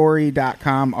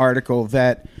rawstory.com article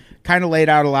that kind of laid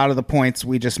out a lot of the points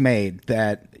we just made,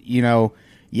 that,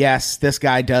 yes, this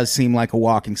guy does seem like a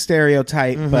walking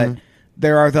stereotype, but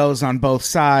there are those on both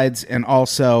sides, and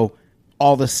also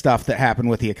all the stuff that happened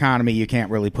with the economy you can't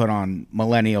really put on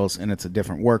millennials, and it's a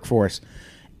different workforce.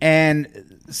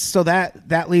 And so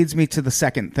that leads me to the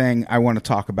second thing I want to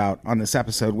talk about on this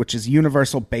episode, which is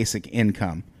universal basic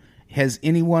income. Has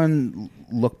anyone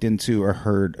looked into or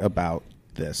heard about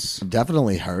this?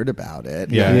 Definitely heard about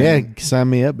it. Yeah, sign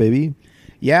me up, baby.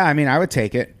 Yeah, I mean, I would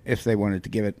take it if they wanted to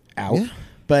give it out. Yeah.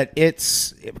 But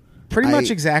it's pretty much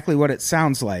exactly what it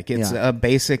sounds like. It's a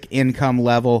basic income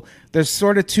level. There's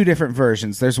sort of two different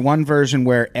versions. There's one version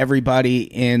where everybody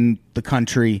in the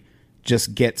country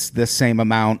just gets the same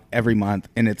amount every month,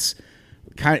 and it's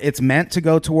meant to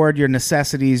go toward your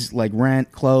necessities like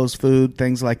rent, clothes, food,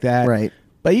 things like that. Right.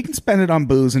 But you can spend it on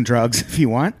booze and drugs if you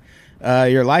want.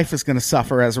 Your life is going to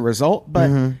suffer as a result,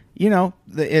 but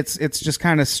it's just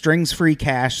kind of strings-free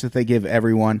cash that they give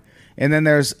everyone. And then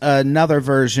there's another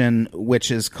version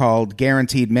which is called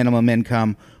guaranteed minimum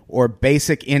income, or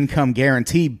basic income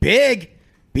guarantee. Big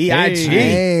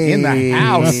B-I-G in the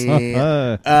house.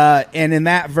 And in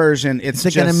that version, it's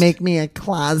just... Is it going to make me a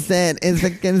closet? Is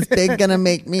it going to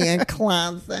make me a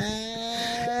closet?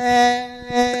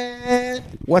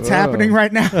 What's happening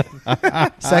right now?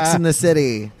 Sex in the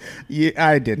City. Yeah,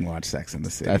 I didn't watch Sex in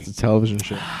the City. That's a television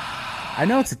show. I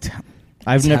know it's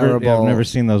I've never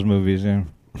seen those movies. Yeah.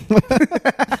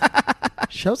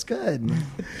 Show's good.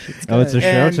 It's a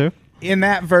show too. In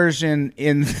that version,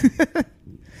 in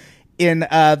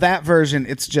that version,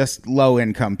 it's just low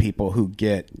income people who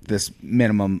get this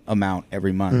minimum amount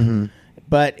every month. Mm-hmm.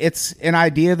 But it's an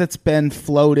idea that's been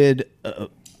floated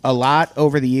a lot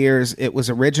over the years. It was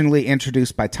originally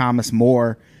introduced by Thomas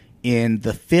More in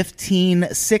the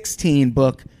 1516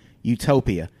 book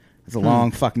Utopia. It's a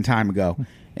long fucking time ago.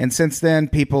 And since then,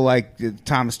 people like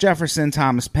Thomas Jefferson,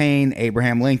 Thomas Paine,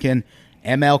 Abraham Lincoln,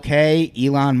 MLK,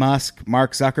 Elon Musk,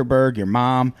 Mark Zuckerberg, your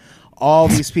mom, all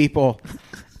these people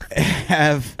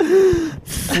have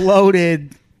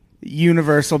floated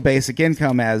universal basic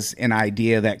income as an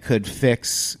idea that could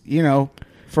fix,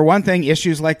 for one thing,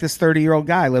 issues like this 30-year-old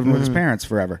guy living with his parents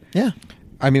forever. Yeah.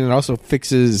 I mean, it also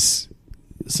fixes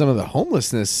some of the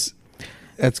homelessness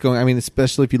that's going. I mean,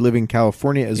 especially if you live in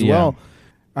California as well.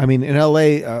 I mean, in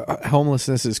LA,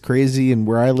 homelessness is crazy, and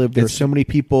where I live, there's so many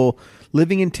people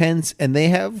living in tents, and they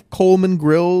have Coleman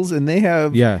grills, and they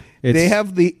have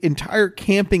the entire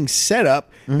camping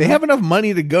setup. Mm-hmm. They have enough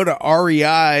money to go to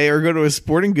REI or go to a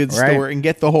sporting goods store and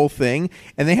get the whole thing,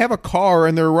 and they have a car,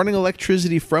 and they're running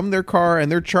electricity from their car,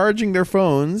 and they're charging their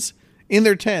phones in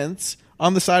their tents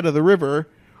on the side of the river,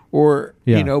 or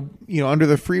Yeah. under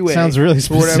the freeway. Sounds really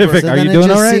or whatever. specific. So Are then you it doing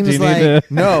just all right? Do seems you need like-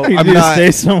 to? No, you I'm need to not.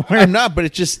 stay somewhere. I'm not, but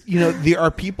it's just there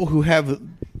are people who have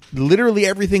literally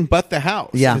everything but the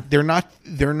house. Yeah. they're not.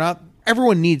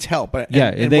 Everyone needs help. But Yeah,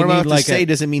 and they what I'm need about like to say a-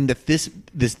 doesn't mean that this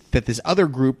other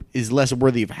group is less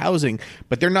worthy of housing.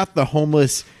 But they're not the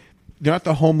homeless. They're not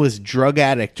the homeless drug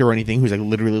addict or anything who's like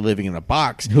literally living in a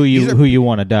box. Who These are- you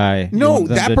want to die? You No, want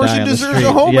them that to die person on the deserves street.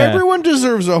 a home. Yeah. Everyone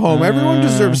deserves a home. Everyone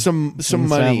deserves some doesn't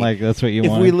money. sound like that's what you if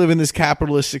want. we live in this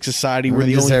capitalistic society where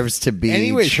Everyone the only deserves to be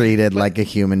Anyway, treated like a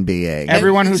human being.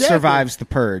 Everyone who Exactly. survives the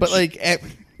purge. But like,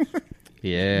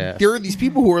 Yeah. there are these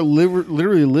people who are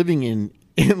literally living in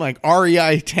like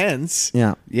REI tents.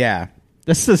 Yeah. yeah.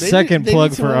 That's the second they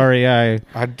plug need for some- REI.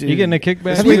 I do. You getting a kickback?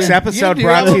 This week's Steven? episode Yeah,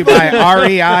 brought dude, to you by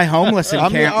REI Homeless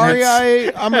I'm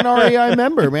Encampments. I'm an REI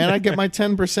member, man. I get my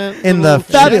 10% In the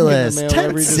fabulous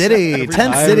Tent City,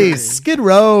 Tent City, Skid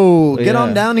Row. Get Yeah.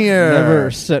 on down here.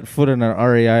 Never set foot in an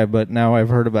REI, but now I've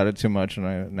heard about it too much, and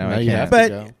I Now can't. you have to But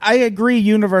go. I agree,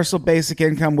 universal basic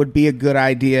income would be a good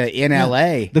idea in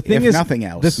LA. The thing if is, nothing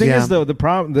else. The thing Yeah. is, though, the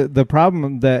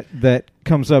problem that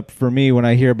comes up for me when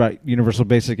I hear about universal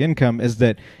basic income is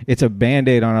that it's a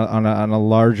Band-Aid on a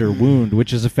larger wound,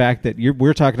 which is the fact that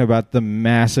we're talking about the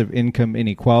massive income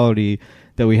inequality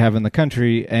that we have in the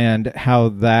country and how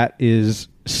that is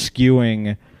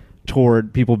skewing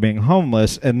toward people being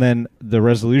homeless. And then the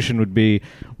resolution would be,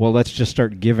 well, let's just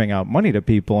start giving out money to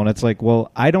people. And it's like,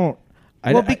 well, I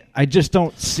just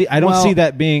don't see. I don't Well- see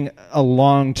that being a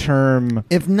long-term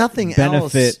If nothing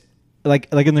benefit. else,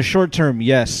 Like in the short term,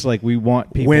 yes. Like we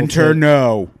want people. Winter, to,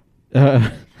 no.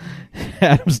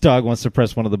 Adam's dog wants to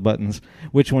press one of the buttons.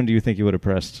 Which one do you think he would have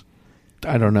pressed?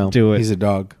 I don't know. Do it. He's a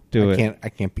dog. Do I it. I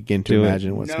can't begin to Do it.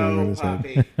 imagine what's going on in his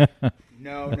head.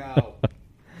 No.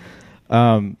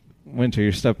 Winter,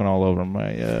 you're stepping all over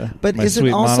my. but my is it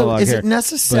sweet also monologue is here. it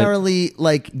necessarily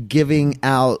like giving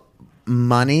out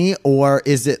money, or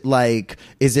is it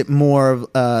more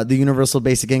of the universal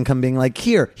basic income being like,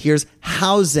 here's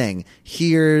housing,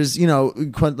 here's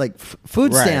like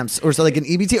food Right. stamps, or so like an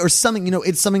EBT or something,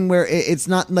 it's something where it's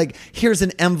not like here's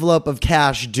an envelope of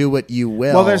cash, do what you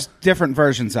will. Well, there's different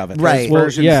versions of it. Right. There's Well,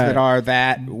 versions yeah. that are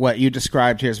that what you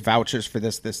described. Here's vouchers for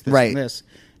this, Right. and this,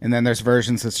 and then there's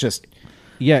versions that's just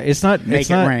Yeah, it's not. Make it's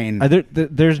it not, rain.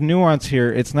 There's nuance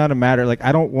here. It's not a matter like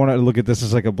I don't want to look at this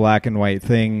as like a black and white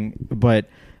thing, but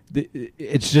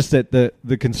it's just that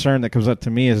the concern that comes up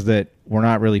to me is that we're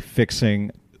not really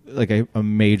fixing like a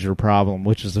major problem,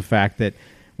 which is the fact that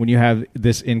when you have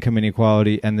this income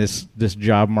inequality and this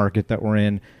job market that we're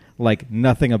in, like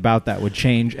nothing about that would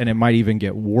change, and it might even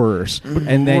get worse.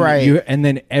 And then Right. and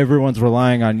then everyone's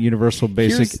relying on universal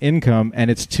basic income, and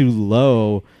it's too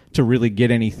low to really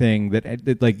get anything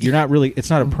that like you're not really. It's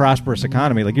not a prosperous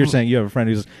economy. Like you're saying, you have a friend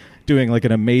who's doing like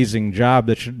an amazing job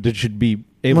that should be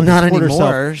able Well, to not support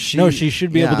anymore. herself. She- She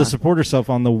should be able yeah. to support herself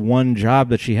on the one job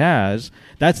that she has.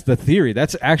 That's the theory.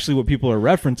 That's actually what people are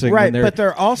referencing Right, when they're but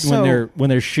they're also- when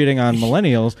they're shitting on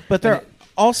millennials. But they're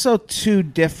also two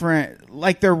different,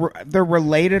 like they're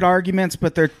related arguments,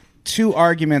 but they're two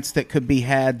arguments that could be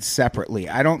had separately.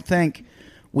 I don't think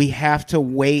we have to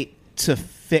wait to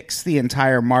fix the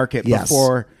entire market Yes.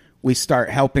 before we start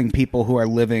helping people who are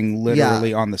living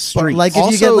literally on the But street. like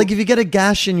Also- if you get a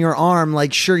gash in your arm,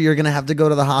 like sure you're gonna have to go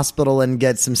to the hospital and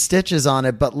get some stitches on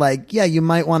it, but like yeah, you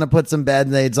might want to put some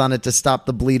Band-Aids on it to stop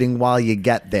the bleeding while you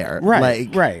get there. Right,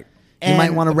 Like, right. You might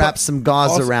And- want to wrap some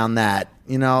gauze also- around that.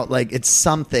 Like it's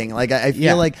something. Like I feel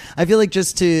Yeah. I feel like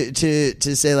just to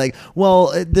say like,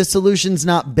 well, the solution's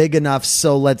not big enough,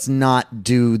 so let's not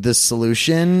do the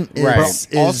solution. Right. is-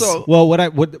 Also, Well, what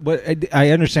I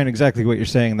understand exactly what you're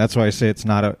saying. That's why I say it's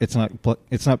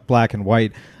not black and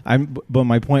white. But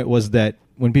my point was that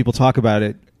when people talk about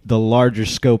it, the larger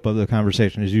scope of the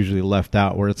conversation is usually left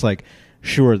out. Where it's like,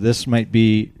 sure, this might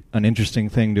be an interesting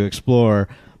thing to explore,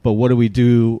 but what do we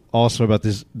do also about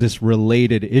this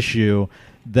related issue?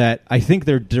 That I think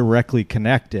they're directly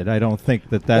connected. I don't think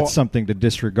that that's Well- something to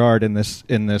disregard in this.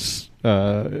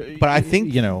 but I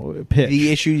think pitch.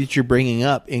 the issue that you're bringing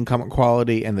up, income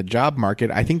equality and the job market,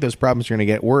 I think those problems are going to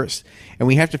get worse, and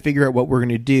we have to figure out what we're going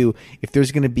to do if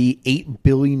there's going to be 8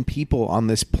 billion people on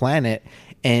this planet,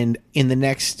 and in the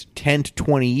next 10 to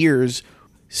 20 years,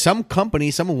 some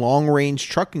company, some long-range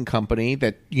trucking company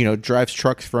that drives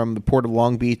trucks from the port of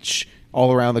Long Beach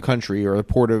all around the country, or the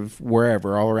port of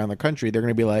wherever all around the country, they're going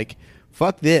to be like,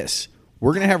 fuck this.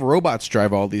 we're going to have robots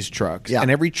drive all these trucks, and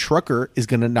every trucker is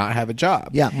going to not have a job.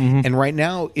 Yeah. Mm-hmm. And right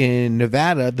now in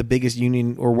Nevada, the biggest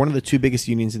union, or one of the two biggest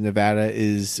unions in Nevada,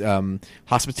 is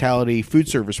hospitality food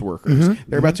service workers. Mm-hmm.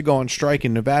 They're about to go on strike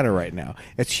in Nevada right now.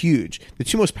 It's huge. The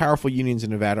two most powerful unions in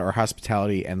Nevada are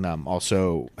hospitality and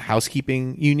also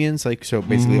housekeeping unions. Like, so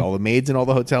basically all the maids in all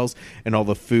the hotels and all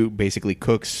the food, basically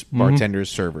cooks, bartenders,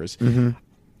 servers.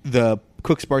 The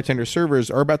cooks, bartenders,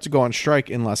 servers are about to go on strike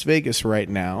in Las Vegas right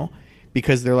now,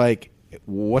 because they're like,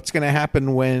 what's going to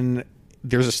happen when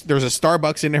there's a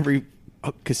Starbucks in every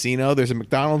casino, there's a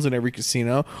McDonald's in every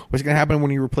casino? What's going to happen when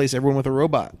you replace everyone with a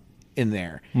robot in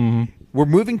there? We're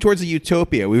moving towards a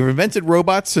utopia. We've invented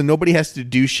robots, so nobody has to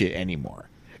do shit anymore.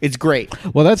 It's great.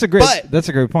 Well, that's a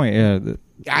great point. Yeah,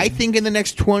 I think in the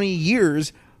next 20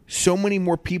 years, so many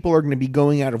more people are going to be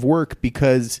going out of work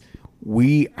because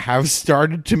we have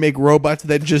started to make robots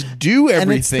that just do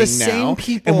everything and it's the now. Same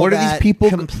people and what that are these people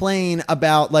complain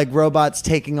about, like, robots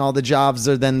taking all the jobs,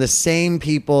 are then the same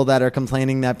people that are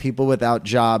complaining that people without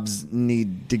jobs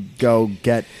need to go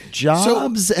get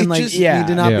jobs and like just, need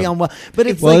to not be on well. But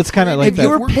if it's kind of like if that.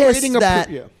 you're pissed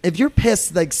that if you're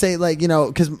pissed, like, say, like, you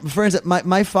know, because for instance,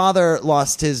 my father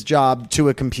lost his job to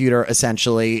a computer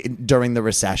essentially during the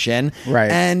recession,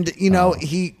 right? And you know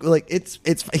he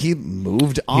he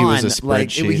moved on. He was a like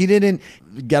spreadsheet. he didn't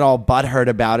get all butthurt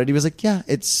about it. He was like, yeah,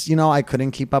 it's, you know, I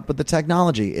couldn't keep up with the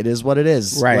technology. It is what it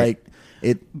is. Right. Like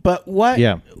it. But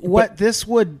what this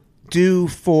would do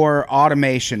for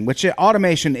automation, which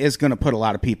automation is going to put a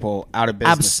lot of people out of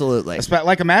business. Absolutely.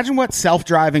 Like, imagine what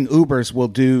self-driving Ubers will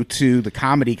do to the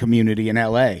comedy community in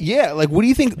LA. Yeah, like, what do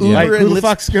you think Uber Like,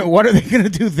 and what are they going to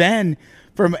do then?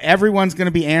 From everyone's going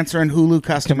to be answering Hulu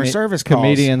customer service calls.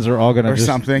 Comedians are all going to or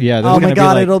something. Yeah. Oh my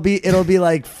God! Be It'll be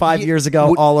like 5 years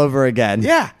ago all over again.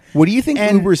 Yeah. What do you think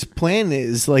Uber's plan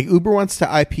is? Like, Uber wants to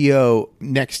IPO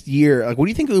next year. Like, what do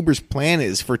you think Uber's plan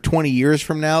is for 20 years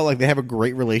from now? Like, they have a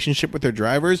great relationship with their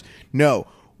drivers? No.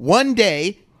 One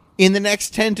day, in the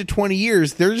next 10 to 20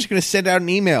 years, they're just going to send out an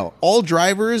email. All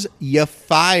drivers, you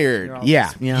fired.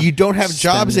 Yeah. You don't have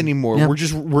jobs anymore. Yeah.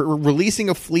 We're releasing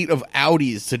a fleet of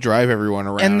Audis to drive everyone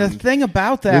around. And the thing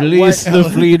about that, release the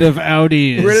fleet of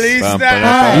Audis. Release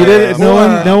that. You did it.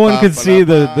 No one could see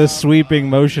the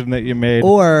sweeping motion that you made.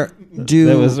 Or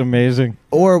that was amazing.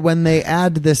 Or when they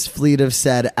add this fleet of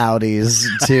said Audis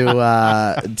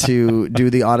to do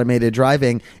the automated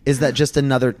driving, is that just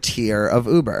another tier of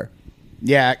Uber?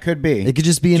 Yeah, it could be. It could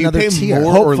just be do another you pay tier.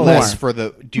 more or Hopefully. less for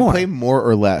the? Do you More. pay more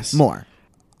or less? More.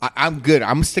 I'm good.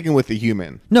 I'm sticking with the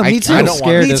human. No, me too. I don't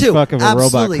scared me as too. fuck of a robot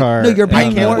Absolutely. car. No, you're I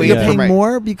paying can't more. wait You're for paying my-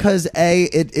 more because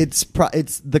it's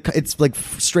like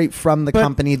straight from the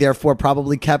company, therefore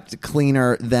probably kept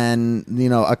cleaner than, you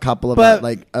know, a couple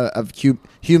of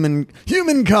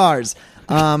human cars.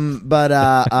 Fuck,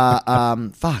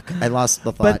 I lost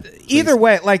the thought. But either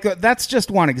way, like, that's just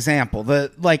one example.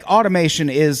 The automation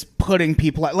is putting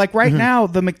people like right now.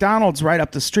 The McDonald's right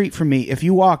up the street from me. If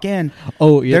you walk in,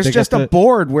 there's just a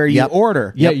board where you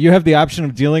order. Yeah, you have the option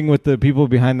of dealing with the people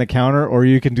behind the counter, or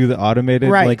you can do the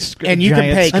automated and you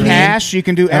can pay screen. cash. You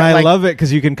can do, and I love it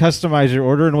because you can customize your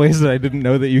order in ways that I didn't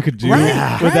know that you could do.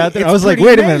 Right, without that. It's I was like, pretty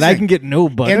wait a minute, amazing. I can get no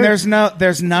butter. And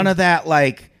there's none of that,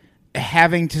 like,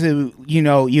 having to, you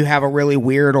know, you have a really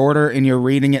weird order and you're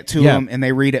reading it to them and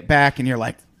they read it back and you're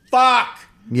like, fuck.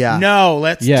 Yeah. No,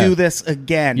 let's do this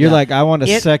again. You're like, I want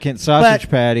a second sausage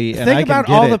patty, and I can think about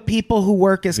get all it the people who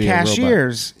work as via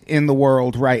cashiers in the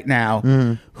world right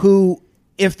now, who,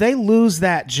 if they lose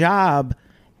that job,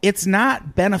 it's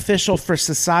not beneficial for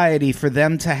society for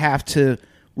them to have to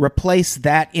replace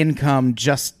that income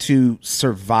just to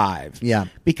survive. Yeah.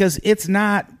 Because it's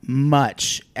not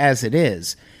much as it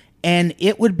is. And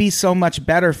it would be so much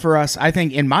better for us, I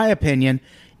think, in my opinion,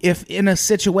 if in a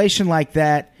situation like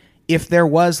that, if there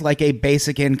was like a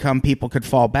basic income people could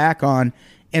fall back on,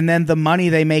 and then the money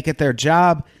they make at their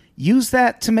job, use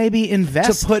that to maybe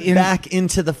invest to put back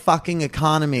into the fucking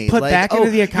economy. Put back into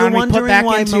the economy. Put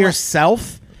back into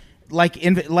yourself. Like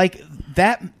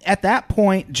that. At that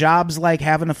point, jobs like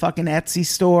having a fucking Etsy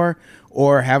store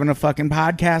or having a fucking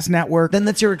podcast network. Then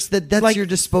that's your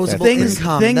disposable things,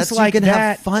 income. Things that's like you can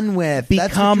that have fun with. Become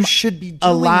That's what you should be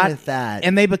doing with that.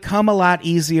 And they become a lot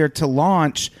easier to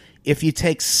launch if you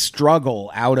take struggle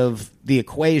out of the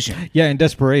equation. Yeah, and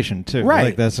desperation too. Right.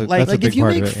 Like that's a Like big if you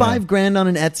part make of it, $5,000 on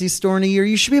an Etsy store in a year,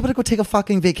 you should be able to go take a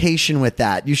fucking vacation with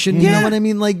that. You shouldn't, you know what I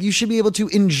mean? Like you should be able to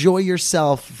enjoy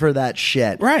yourself for that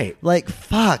shit. Right. Like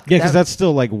fuck. Yeah, because that's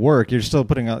still like work. You're still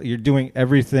putting out. You're doing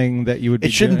everything that you would.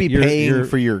 It shouldn't be doing. paying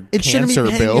for your It shouldn't be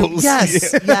cancer paying you- bills.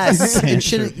 Yes, yes. It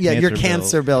shouldn't. Yeah, your Cancer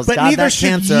cancer bills. But God, neither that should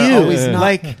cancer you. always not.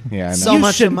 Like, Yeah, I know. so you much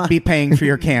of shouldn't my- be paying for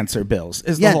your cancer bills.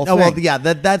 Is the Yeah, whole oh, thing. well, yeah,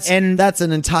 that's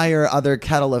an entire other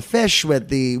kettle of fish with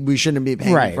the we shouldn't be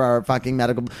paying Right. for our fucking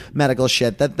medical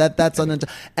shit. That's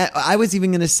I was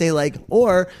even gonna say like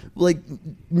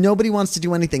nobody wants to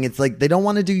do anything. It's like they don't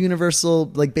want to do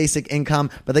universal like basic income,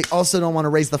 but they also don't want to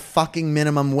raise the fucking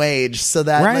minimum wage so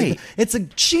that Right. like it's a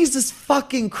Jesus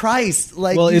fucking Christ.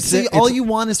 Like Well, you it's- see, it's- all you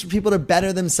want is for people to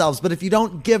better themselves, but if you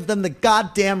don't give them the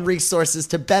goddamn resources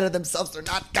to better themselves, they're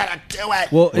not gonna do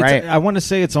it. Well, Right. I want to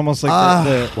say it's almost like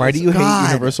the Why do you God.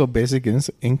 hate universal basic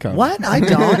income? What? I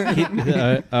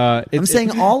don't. I'm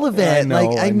saying all of it. I know,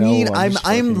 like I I know. need. I'm just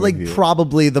fucking I'm like with you.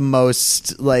 probably the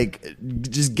most like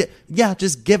just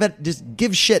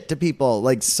give shit to people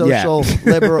like social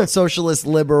liberal socialist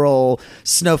liberal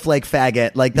snowflake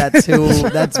faggot. Like that's who.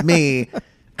 That's me.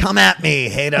 Come at me,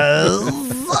 haters.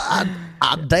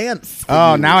 I'll dance.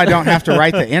 Oh, now I don't have to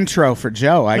write the intro for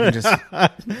Joe. I can just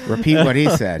repeat what he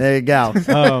said. There you go.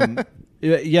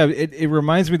 Yeah, it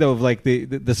reminds me though of like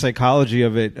the psychology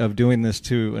of it, of doing this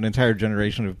to an entire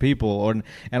generation of people, and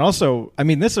also I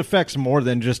mean this affects more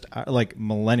than just like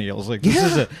millennials. Like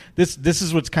this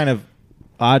is what's kind of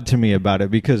odd to me about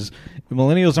it, because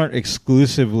millennials aren't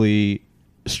exclusively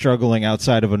struggling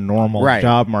outside of a normal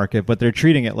job market, but they're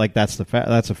treating it like that's a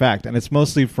fact, and it's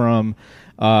mostly from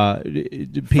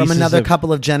another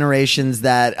couple of generations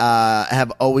that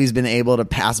have always been able to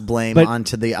pass blame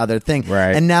onto the other thing,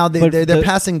 right? And now they're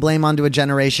passing blame onto a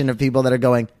generation of people that are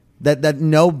going that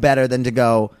know better than to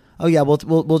go, oh yeah,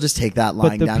 we'll just take that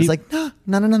lying down. It's like no.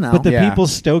 But the people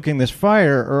stoking this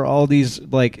fire are all these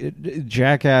like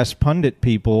jackass pundit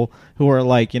people who are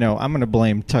like, I'm going to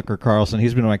blame Tucker Carlson.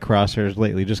 He's been in my crosshairs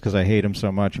lately just because I hate him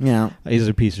so much. Yeah, he's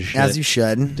a piece of shit. As you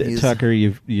should, Tucker,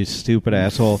 you stupid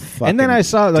asshole. And then I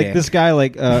saw like this guy,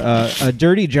 like a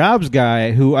Dirty Jobs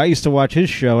guy, who I used to watch his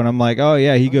show, and I'm like, oh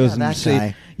yeah, he goes and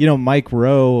say. Mike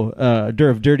Rowe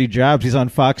of Dirty Jobs, he's on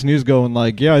Fox News going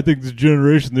like, yeah, I think this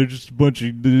generation, they're just a bunch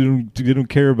of, they don't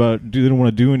care about, they don't want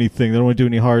to do anything, they don't want to do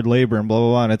any hard labor and blah blah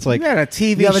blah. And it's like, you got a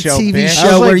TV you have show, a TV bitch.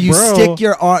 show where like, you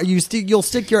you'll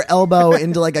stick your elbow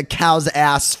into like a cow's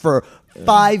ass for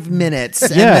 5 minutes,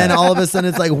 and then all of a sudden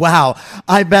it's like, wow,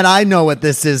 I bet I know what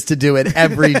this is to do it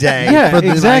every day. Yeah, for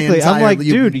exactly. I'm like,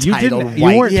 dude, you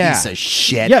weren't piece of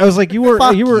shit. Yeah, I was like, you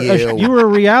were you were a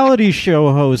reality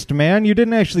show host, man. You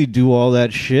didn't actually do all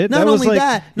that shit. Not that was only like,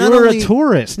 that, you were a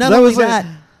tourist. Not only that.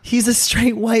 He's a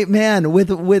straight white man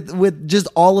with just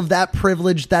all of that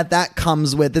privilege that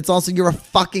comes with. It's also, you're a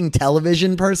fucking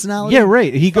television personality. Yeah,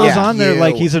 right. He goes on there you.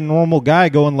 like he's a normal guy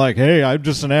going like, hey, I'm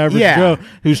just an average Joe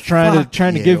who's trying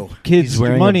to you. give kids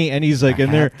wearing money, and he's like,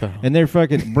 and they're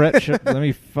fucking Brett. Let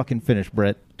me fucking finish,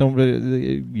 Brett. Don't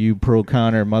you pro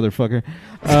Connor motherfucker.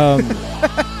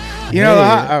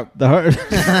 The hard.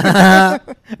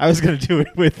 I was gonna do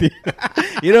it with you.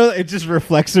 It just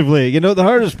reflexively. The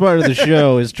hardest part of the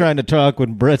show is trying to talk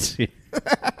when Brett's here.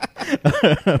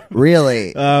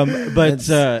 Really? But it's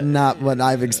not what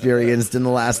I've experienced in the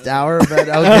last hour. But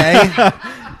okay,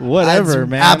 whatever, That's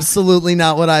man. absolutely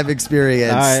not what I've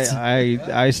experienced.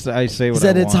 I say what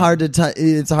said I it's want.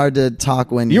 it's hard to talk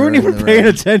when You you're weren't in even the paying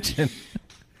room. attention.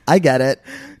 I get it.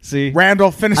 See,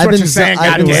 Randall, finish I've what been you're saying.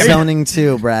 I've been goddamn it. zoning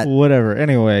too, Brett. whatever.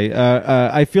 Anyway,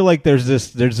 I feel like there's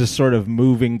this sort of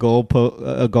moving God fucking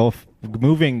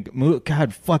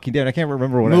damn! I can't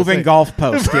remember what Moving I was golf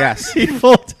post. Yes.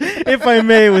 if I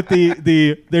may, with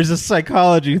the there's a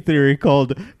psychology theory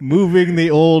called moving the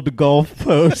old golf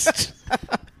post.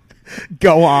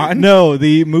 Go on. No,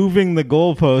 the moving the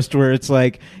goalpost, where it's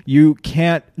like you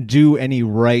can't do any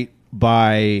right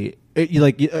by.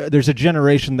 There's a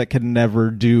generation that can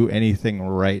never do anything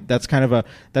right. That's kind of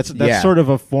that's sort of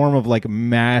a form of like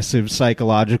massive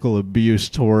psychological abuse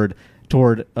toward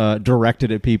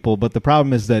directed at people. But the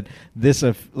problem is that this,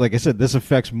 like I said, this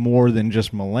affects more than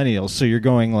just millennials. So you're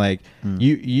going like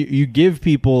you give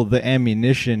people the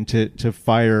ammunition to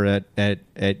fire at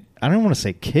I don't want to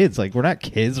say kids. Like, we're not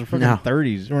kids. We're fucking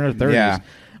 30s. We're in our 30s. Yeah.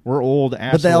 We're old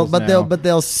assholes now.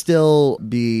 They'll still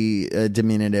be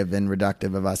diminutive and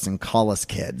reductive of us and call us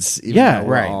kids. Even Yeah, though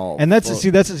we're right. all And that's a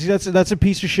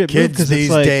piece of shit. kids move, these it's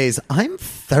like, days. I'm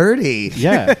 30.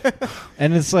 Yeah,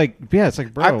 and it's like,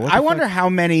 bro. I wonder how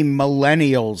many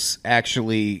millennials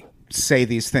actually say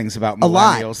these things about A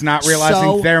lot. millennials, not realizing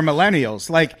So- they're millennials.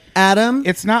 Like, Adam,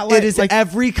 it's not like it is like,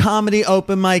 every comedy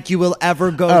open mic you will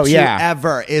ever go Oh, to yeah.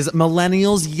 ever is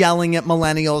millennials yelling at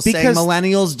millennials saying Because-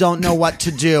 millennials don't know what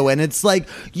to do, and it's like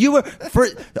you were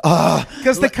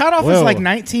because the cutoff is Whoa. like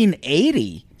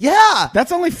 1980. yeah.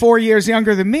 That's only 4 years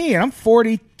younger than me, and I'm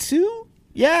 42.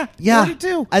 Yeah,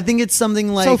 42. I think it's something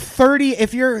like So 30.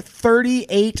 If you're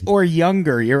 38 or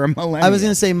younger, you're a millennial. I was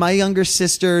going to say my younger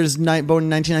sister's born in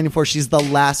 1994. She's the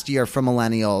last year for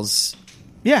millennials,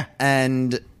 Yeah.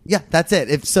 and yeah, that's it.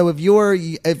 If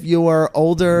you're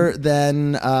older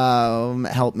than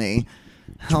help me.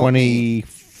 22,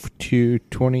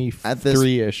 At this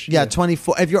 23-ish. Yeah,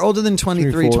 24. If you're older than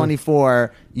 23, 24.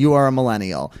 24, you are a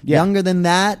millennial. Yeah. Younger than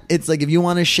that, it's like if you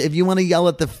want to if you want to yell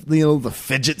at the the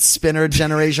fidget spinner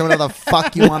generation, whatever the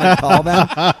fuck you want to call them,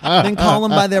 then call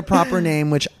them by their proper name,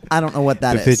 which I don't know what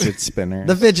that The is. fidget spinner.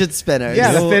 The fidget spinners.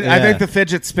 Yeah, Well, I yeah. think the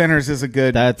fidget spinners is a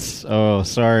good, That's that a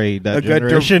good,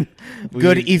 generation.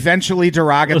 good eventually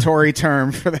derogatory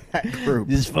term for that group.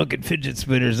 These fucking fidget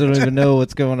spinners, they don't even know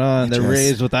what's going on. They're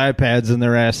raised with iPads in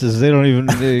their asses. They don't even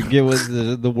get what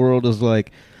the world is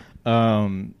like.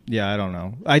 Yeah, I don't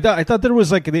know. I thought there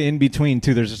was like the in between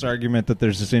too. There's this argument that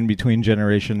there's this in between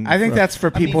generation. I think that's for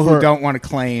people for- who don't want to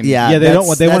claim. Yeah, they don't that's-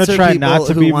 want- they wanna that's for try people not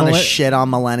to who be want to millen- shit on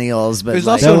millennials, but There's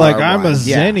like, also They're are like, I'm a one.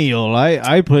 Zennial.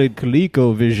 I played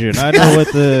ColecoVision. I know what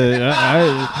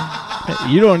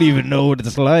you don't even know what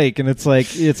it's like, and it's like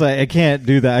I can't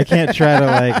do that. I can't try to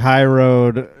like high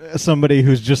road somebody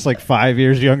who's just like 5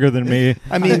 years younger than me.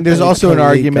 I mean, there's also an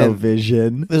argument.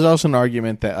 Vision. There's also an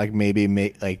argument that like maybe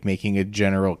making a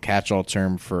general catch-all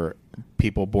term for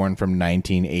people born from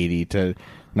 1980 to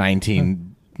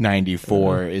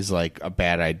 1994 is like a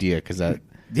bad idea because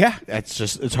that's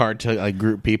just it's hard to like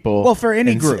group people. Well, for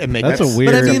any and group. make That's that- a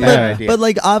weird But I mean, bad idea. but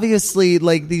like obviously,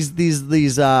 like these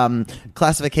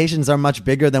classifications are much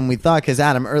bigger than we thought. Because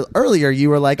Adam, earlier you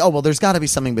were like, oh well, there's got to be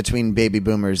something between baby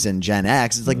boomers and Gen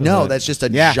X. It's like no, that's just a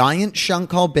giant chunk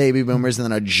called baby boomers and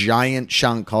then a giant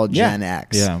chunk called Gen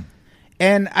X. Yeah.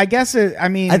 And I guess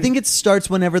I think it starts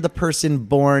whenever the person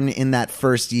born in that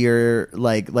first year,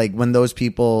 like when those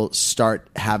people start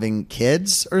having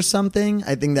kids or something.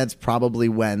 I think that's probably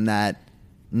when that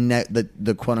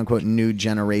the quote unquote new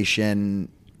generation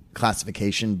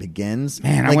classification begins.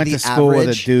 Man, I Like went the to school with a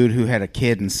average- dude who had a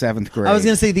kid in 7th grade. I was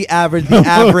gonna say the average.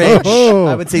 I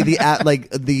would say the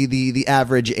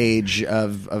average age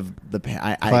of the.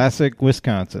 I Classic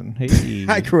Wisconsin. Hey.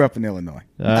 I grew up in Illinois.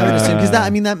 I would assume because that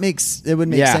would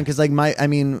make Yeah. sense because like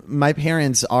my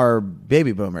parents are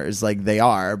baby boomers, like they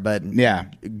are, but Yeah.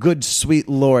 good sweet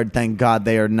Lord, thank God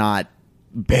they are not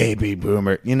baby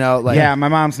boomer. You know, like Yeah, my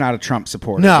mom's not a Trump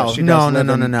supporter. No, but she no, does no, live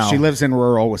no, in- no, no. She lives in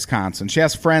rural Wisconsin. She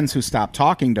has friends who stopped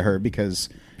talking to her because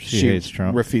She hates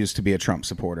Trump. refused to be a Trump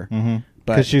supporter. Because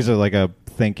But she's like a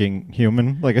thinking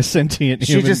human, like a sentient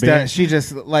she human just being. she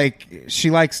just like she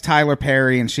likes Tyler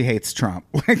Perry and she hates Trump.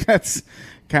 Like that's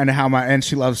kind of how and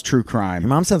she loves true crime. your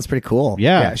mom sounds pretty cool.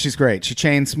 yeah. she's great. She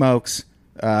chain smokes.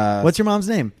 What's your mom's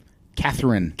name?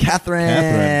 Catherine.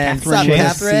 Catherine. What's up, Chain-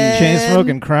 Catherine? Chain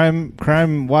smoking,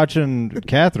 crime watching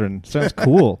Catherine. Sounds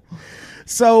cool.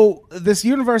 So this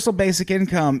universal basic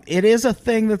income, it is a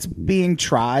thing that's being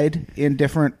tried in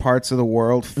different parts of the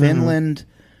world. Finland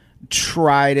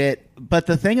tried it, but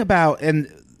the thing about and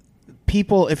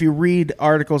people, if you read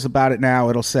articles about it now,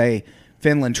 it'll say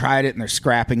Finland tried it and they're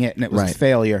scrapping it and it was a Right.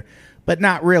 failure, but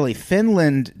not really.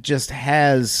 Finland just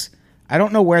has. I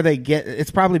don't know where they get.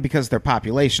 It's probably because their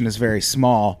population is very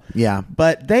small. Yeah.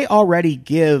 But they already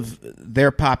give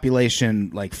their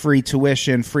population like free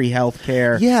tuition, free health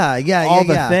care. Yeah, all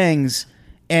the yeah. things.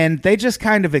 And they just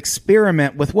kind of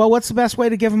experiment with, well, what's the best way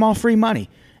to give them all free money?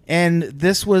 And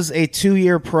this was a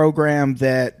 2-year program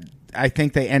that I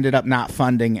think they ended up not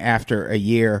funding after a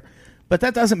year. But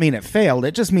that doesn't mean it failed.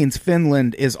 It just means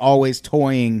Finland is always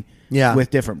toying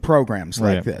with different programs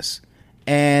like this.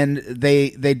 And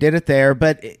they did it there,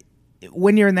 but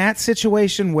when you're in that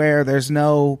situation where there's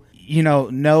you're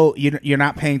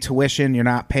not paying tuition, you're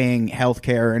not paying health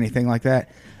care or anything like that,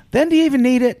 then do you even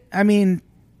need it? I mean,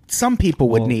 some people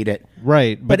would need it,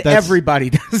 Right, but that's- everybody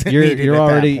doesn't need it. You're at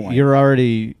already that point. you're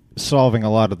already solving a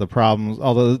lot of the problems,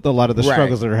 although a lot of the Right.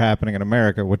 struggles that are happening in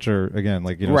America, which are again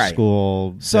like Right.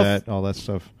 school So- debt, all that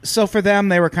stuff. So for them,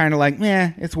 they were kind of like,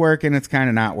 it's working, it's kind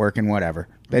of not working, whatever.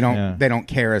 They don't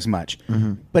care as much.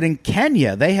 But in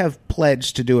Kenya, they have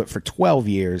pledged to do it for 12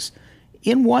 years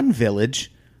in one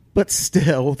village, but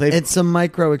still It's a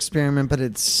micro experiment, but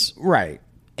it's right.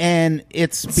 And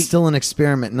it's still an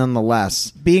experiment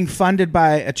nonetheless. being funded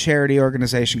by a charity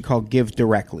organization called Give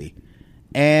Directly.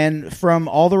 And from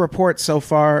all the reports so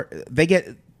far,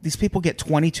 these people get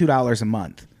 $22 a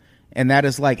month, and that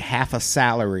is like half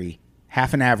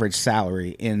an average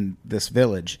salary in this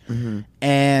village.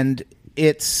 And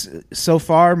it's so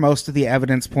far, most of the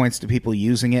evidence points to people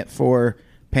using it for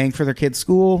paying for their kids'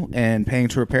 school and paying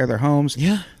to repair their homes.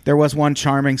 Yeah. There was one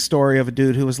charming story of a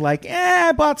dude who was like,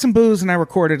 I bought some booze and I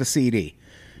recorded a CD.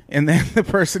 And then the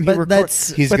person But he recorded...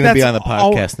 He's going to be on the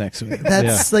podcast next week.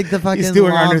 That's like the fucking He's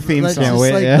doing law our new of- theme that's song. just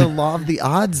Wait, like yeah. the law of the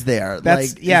odds there.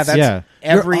 That's like, yeah. it's- That's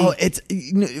every. it's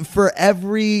for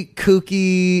every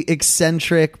kooky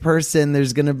eccentric person,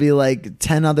 there's gonna be like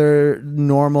 10 other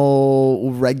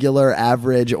normal, regular,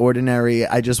 average, ordinary.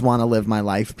 I just want to live my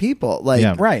life. People like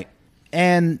Yeah. Right.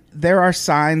 And there are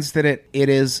signs that it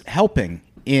is helping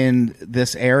in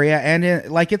this area. And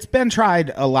it's been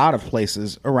tried a lot of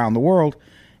places around the world.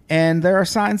 And there are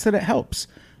signs that it helps.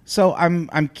 So I'm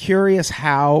curious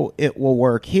how it will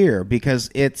work here because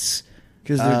it's...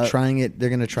 because they're trying it. They're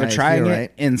gonna try They're it trying here, it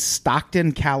right? in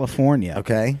Stockton, California.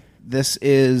 Okay. This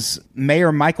is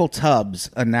Mayor Michael Tubbs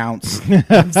announced...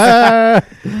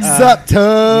 Sup,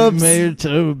 Tubbs? Mayor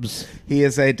Tubbs. He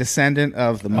is a descendant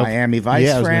of the Miami Vice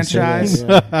I was gonna say franchise.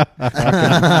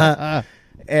 that,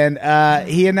 And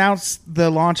he announced the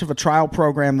launch of a trial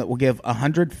program that will give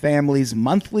 100 families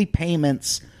monthly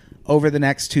payments over the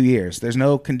next 2 years. There's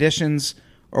no conditions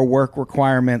or work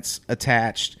requirements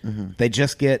attached. They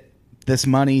just get this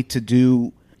money to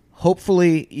do,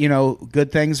 hopefully,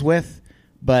 good things with.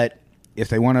 But if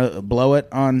they want to blow it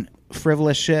on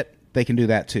frivolous shit, they can do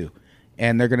that too.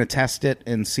 And they're going to test it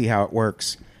and see how it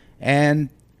works. And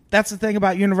that's the thing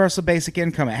about universal basic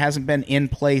income. It hasn't been in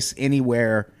place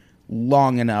anywhere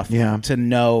long enough to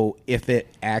know if it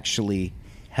actually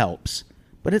helps.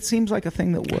 But it seems like a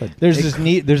thing that would.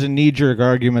 There's a knee-jerk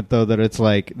argument though that it's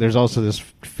like there's also this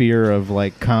fear of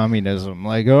like communism,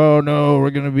 like oh no,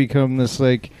 we're gonna become this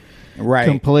like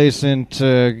complacent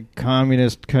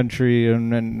communist country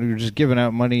and we're just giving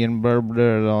out money and blah, blah, blah,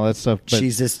 and all that stuff. But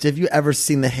Jesus, have you ever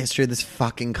seen the history of this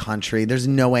fucking country? There's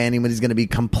no way anybody's going to be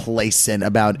complacent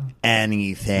about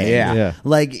anything. Yeah.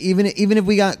 Like even if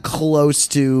we got close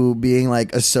to being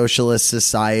like a socialist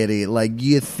society, like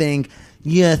you think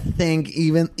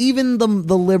even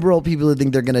the liberal people who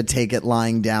think they're gonna take it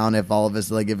lying down if all of a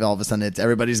sudden it's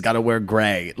everybody's got to wear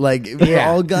gray, like we're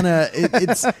all gonna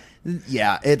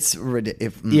it's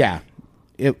ridiculous. Yeah,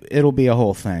 it'll be a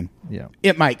whole thing. Yeah.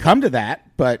 It might come to that,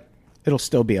 but it'll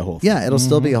still be a whole thing. Yeah, it'll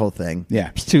still be a whole thing. Yeah.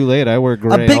 it's too late. I wear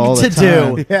gray A big all the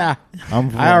to-do. time. Yeah.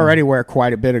 I already wear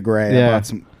quite a bit of gray. Yeah. I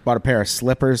bought a pair of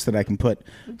slippers that I can put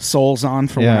soles on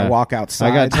for when I walk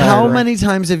outside. I got tired. How many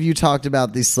times have you talked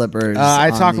about these slippers? I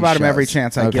on talk these about them every shows?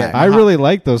 chance I get. I really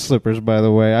like those slippers, by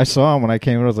the way. I saw them when I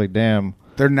came in. I was like, damn.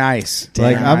 They're nice. Like,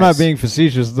 They're I'm not nice. being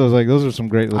facetious. Those are some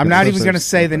great looking I'm not even slippers. going to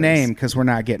say the name because we're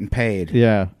not getting paid.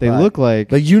 Yeah, they But- look like.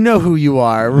 But you know who you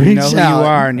are. Reach You know who out. you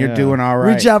are, and you're Yeah. doing all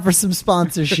right. Reach out for some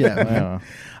sponsorship. Yeah.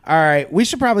 All right, we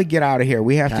should probably get out of here.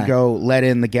 We have to Okay. go let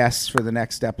in the guests for the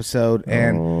next episode,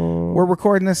 and we're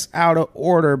recording this out of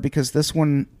order because this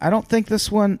one, I don't think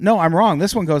this one. No, I'm wrong.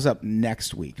 This one goes up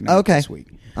next week. Not Okay. this week.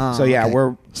 Oh, So yeah,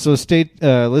 okay. So stay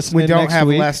listening. we don't next have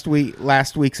week.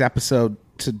 last week's episode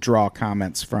to draw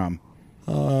comments from.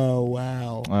 Oh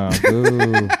wow!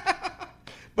 Boo.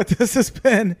 But this has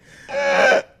been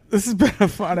a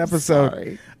fun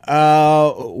episode.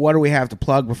 What do we have to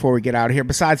plug before we get out of here?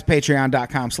 Besides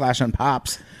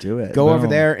patreon.com/unpops. Do it. Go over Boom.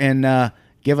 there and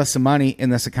give us some money in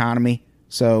this economy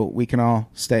so we can all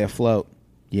stay afloat.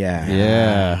 Yeah.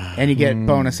 Yeah. And you get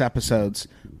bonus episodes.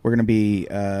 We're going to be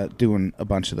doing a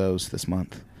bunch of those this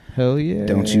month. Hell yeah.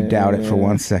 Don't you doubt it for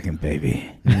 1 second, baby.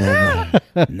 Never.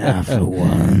 Not for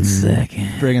 1 second.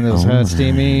 Bringing those hot,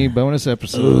 steamy bonus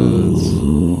episodes.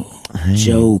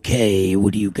 Joe K,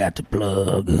 what do you got to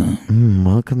plug?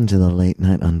 Welcome to the late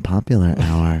night unpopular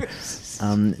hour.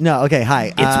 No, okay,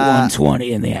 hi. It's 1:20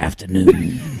 in the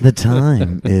afternoon. The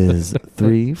time is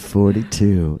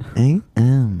 3:42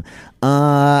 a.m.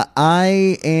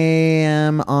 I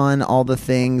am on all the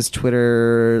things,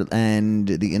 Twitter and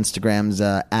the Instagrams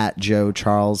at Joe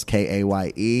Charles Kaye.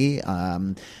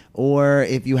 Or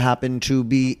if you happen to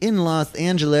be in Los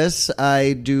Angeles,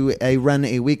 I run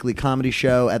a weekly comedy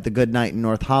show at the Good Night in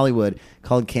North Hollywood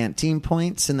called Canteen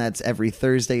Points, and that's every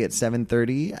Thursday at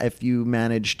 7:30. If you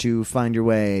manage to find your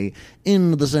way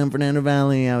in the San Fernando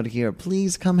Valley out here,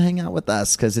 please come hang out with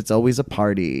us because it's always a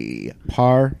party.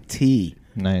 Party.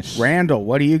 Nice. Randall,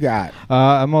 what do you got?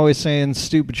 I'm always saying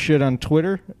stupid shit on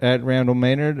Twitter at Randall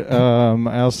Maynard.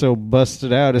 I also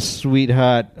busted out a sweet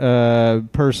hot,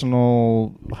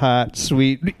 personal hot,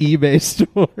 sweet eBay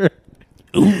store.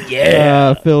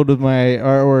 filled with my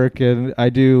artwork, and I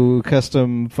do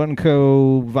custom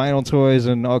Funko vinyl toys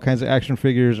and all kinds of action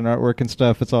figures and artwork and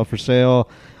stuff. It's all for sale.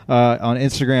 On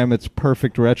Instagram, it's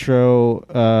Perfect Retro,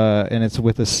 and it's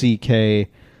with a CK.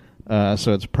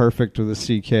 So it's Perfect with a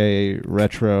CK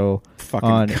Retro. Fucking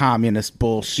on communist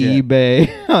bullshit.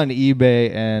 on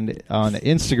eBay and on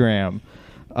Instagram.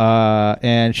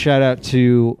 And shout out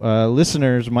to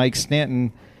listeners Mike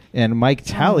Stanton and Mike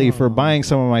Talley for buying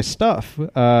some of my stuff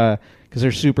because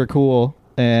they're super cool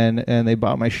and they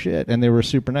bought my shit and they were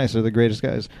super nice. They're the greatest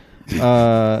guys.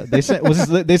 They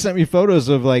sent me photos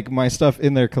of like my stuff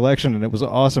in their collection, and it was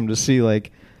awesome to see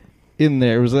like in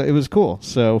there. It was cool.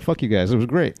 So fuck you guys. It was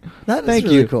great. That is Thank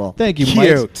really you. cool. Thank you,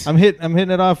 Cute. Mike. I'm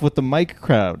hitting it off with the mic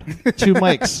crowd. 2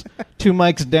 mics, 2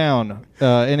 mics down.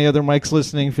 Any other mics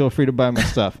listening? Feel free to buy my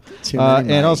stuff. Too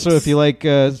many and also, mics. if you like,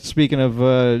 speaking of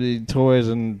toys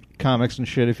and comics and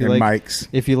shit, if you And like, mics.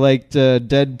 if you liked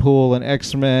Deadpool and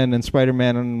X-Men and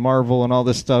Spider-Man and Marvel and all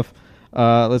this stuff,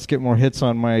 let's get more hits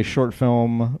on my short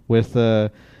film with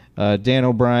Dan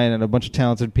O'Brien and a bunch of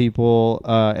talented people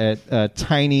at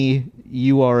Tiny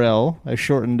URL. I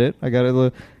shortened it. I got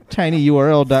a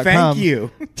tinyurl.com. Thank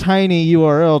you.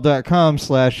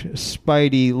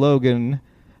 tinyurl.com/Spidey Logan.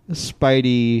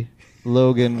 Spidey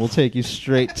Logan will take you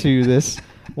straight to this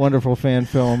wonderful fan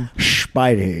film.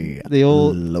 Spidey. The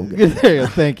old Logan. There you go,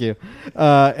 thank you.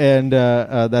 And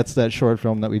that's that short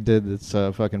film that we did. That's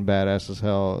fucking badass as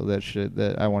hell. That shit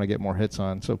that I want to get more hits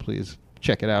on. So please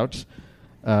check it out.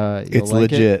 It's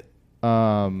like legit. It.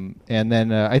 And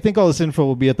then I think all this info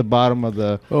will be at the bottom of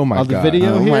the Oh my God.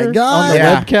 video Oh here my God. on the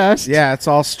Yeah. webcast. Yeah, it's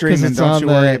all 'Cause streaming. it's Don't on you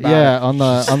the worry about yeah it. on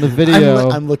the video.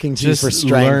 I'm looking to you Just for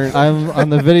strength. I'm on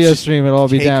the video stream. It'll all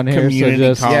be Take down here. So community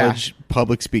just college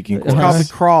public speaking It's It's course. called The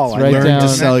Crawl. It's right Learn down- to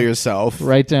sell yourself.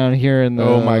 right down here in the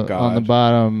Oh my God. on the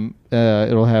bottom.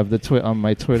 It'll have the on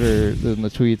my Twitter and the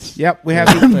tweets. Yep, we have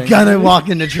I'm the, gonna walk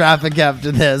into traffic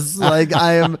after this. Like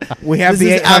I am. we have this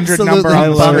the is 800 number absolutely on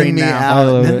the bumming screen me now. I out.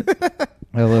 love it.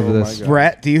 I love this.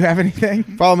 Brett, do you have anything?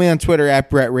 Follow me on Twitter at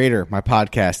Brett Rader. My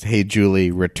podcast, Hey Julie,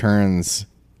 returns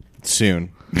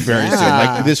soon. Very soon.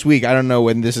 Like this week. I don't know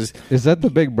when this is. Is that the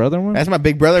Big Brother one? That's my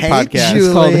Big Brother Hey, podcast. Julie.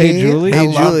 It's called Hey Julie? I Hey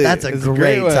love- Julie. that's a It's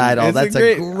great one. title. It's That's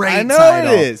a great I know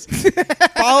title. it is.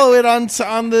 Follow it on the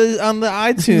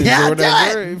iTunes Yeah, or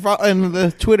whatever. And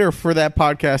the Twitter for that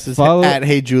podcast is Follow- at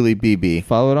Hey Julie BB.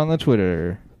 Follow it on the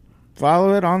Twitter.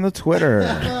 Follow it on the Twitter.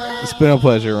 It's been a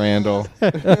pleasure, Randall. All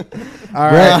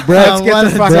right, Brett, let's get the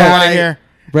fuck Brett, out of here.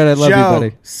 Brett, I love Joe, you,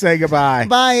 buddy. say goodbye.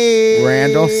 Bye.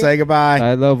 Randall, say goodbye.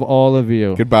 I love all of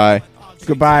you. Goodbye.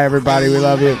 Goodbye, everybody. We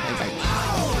love you.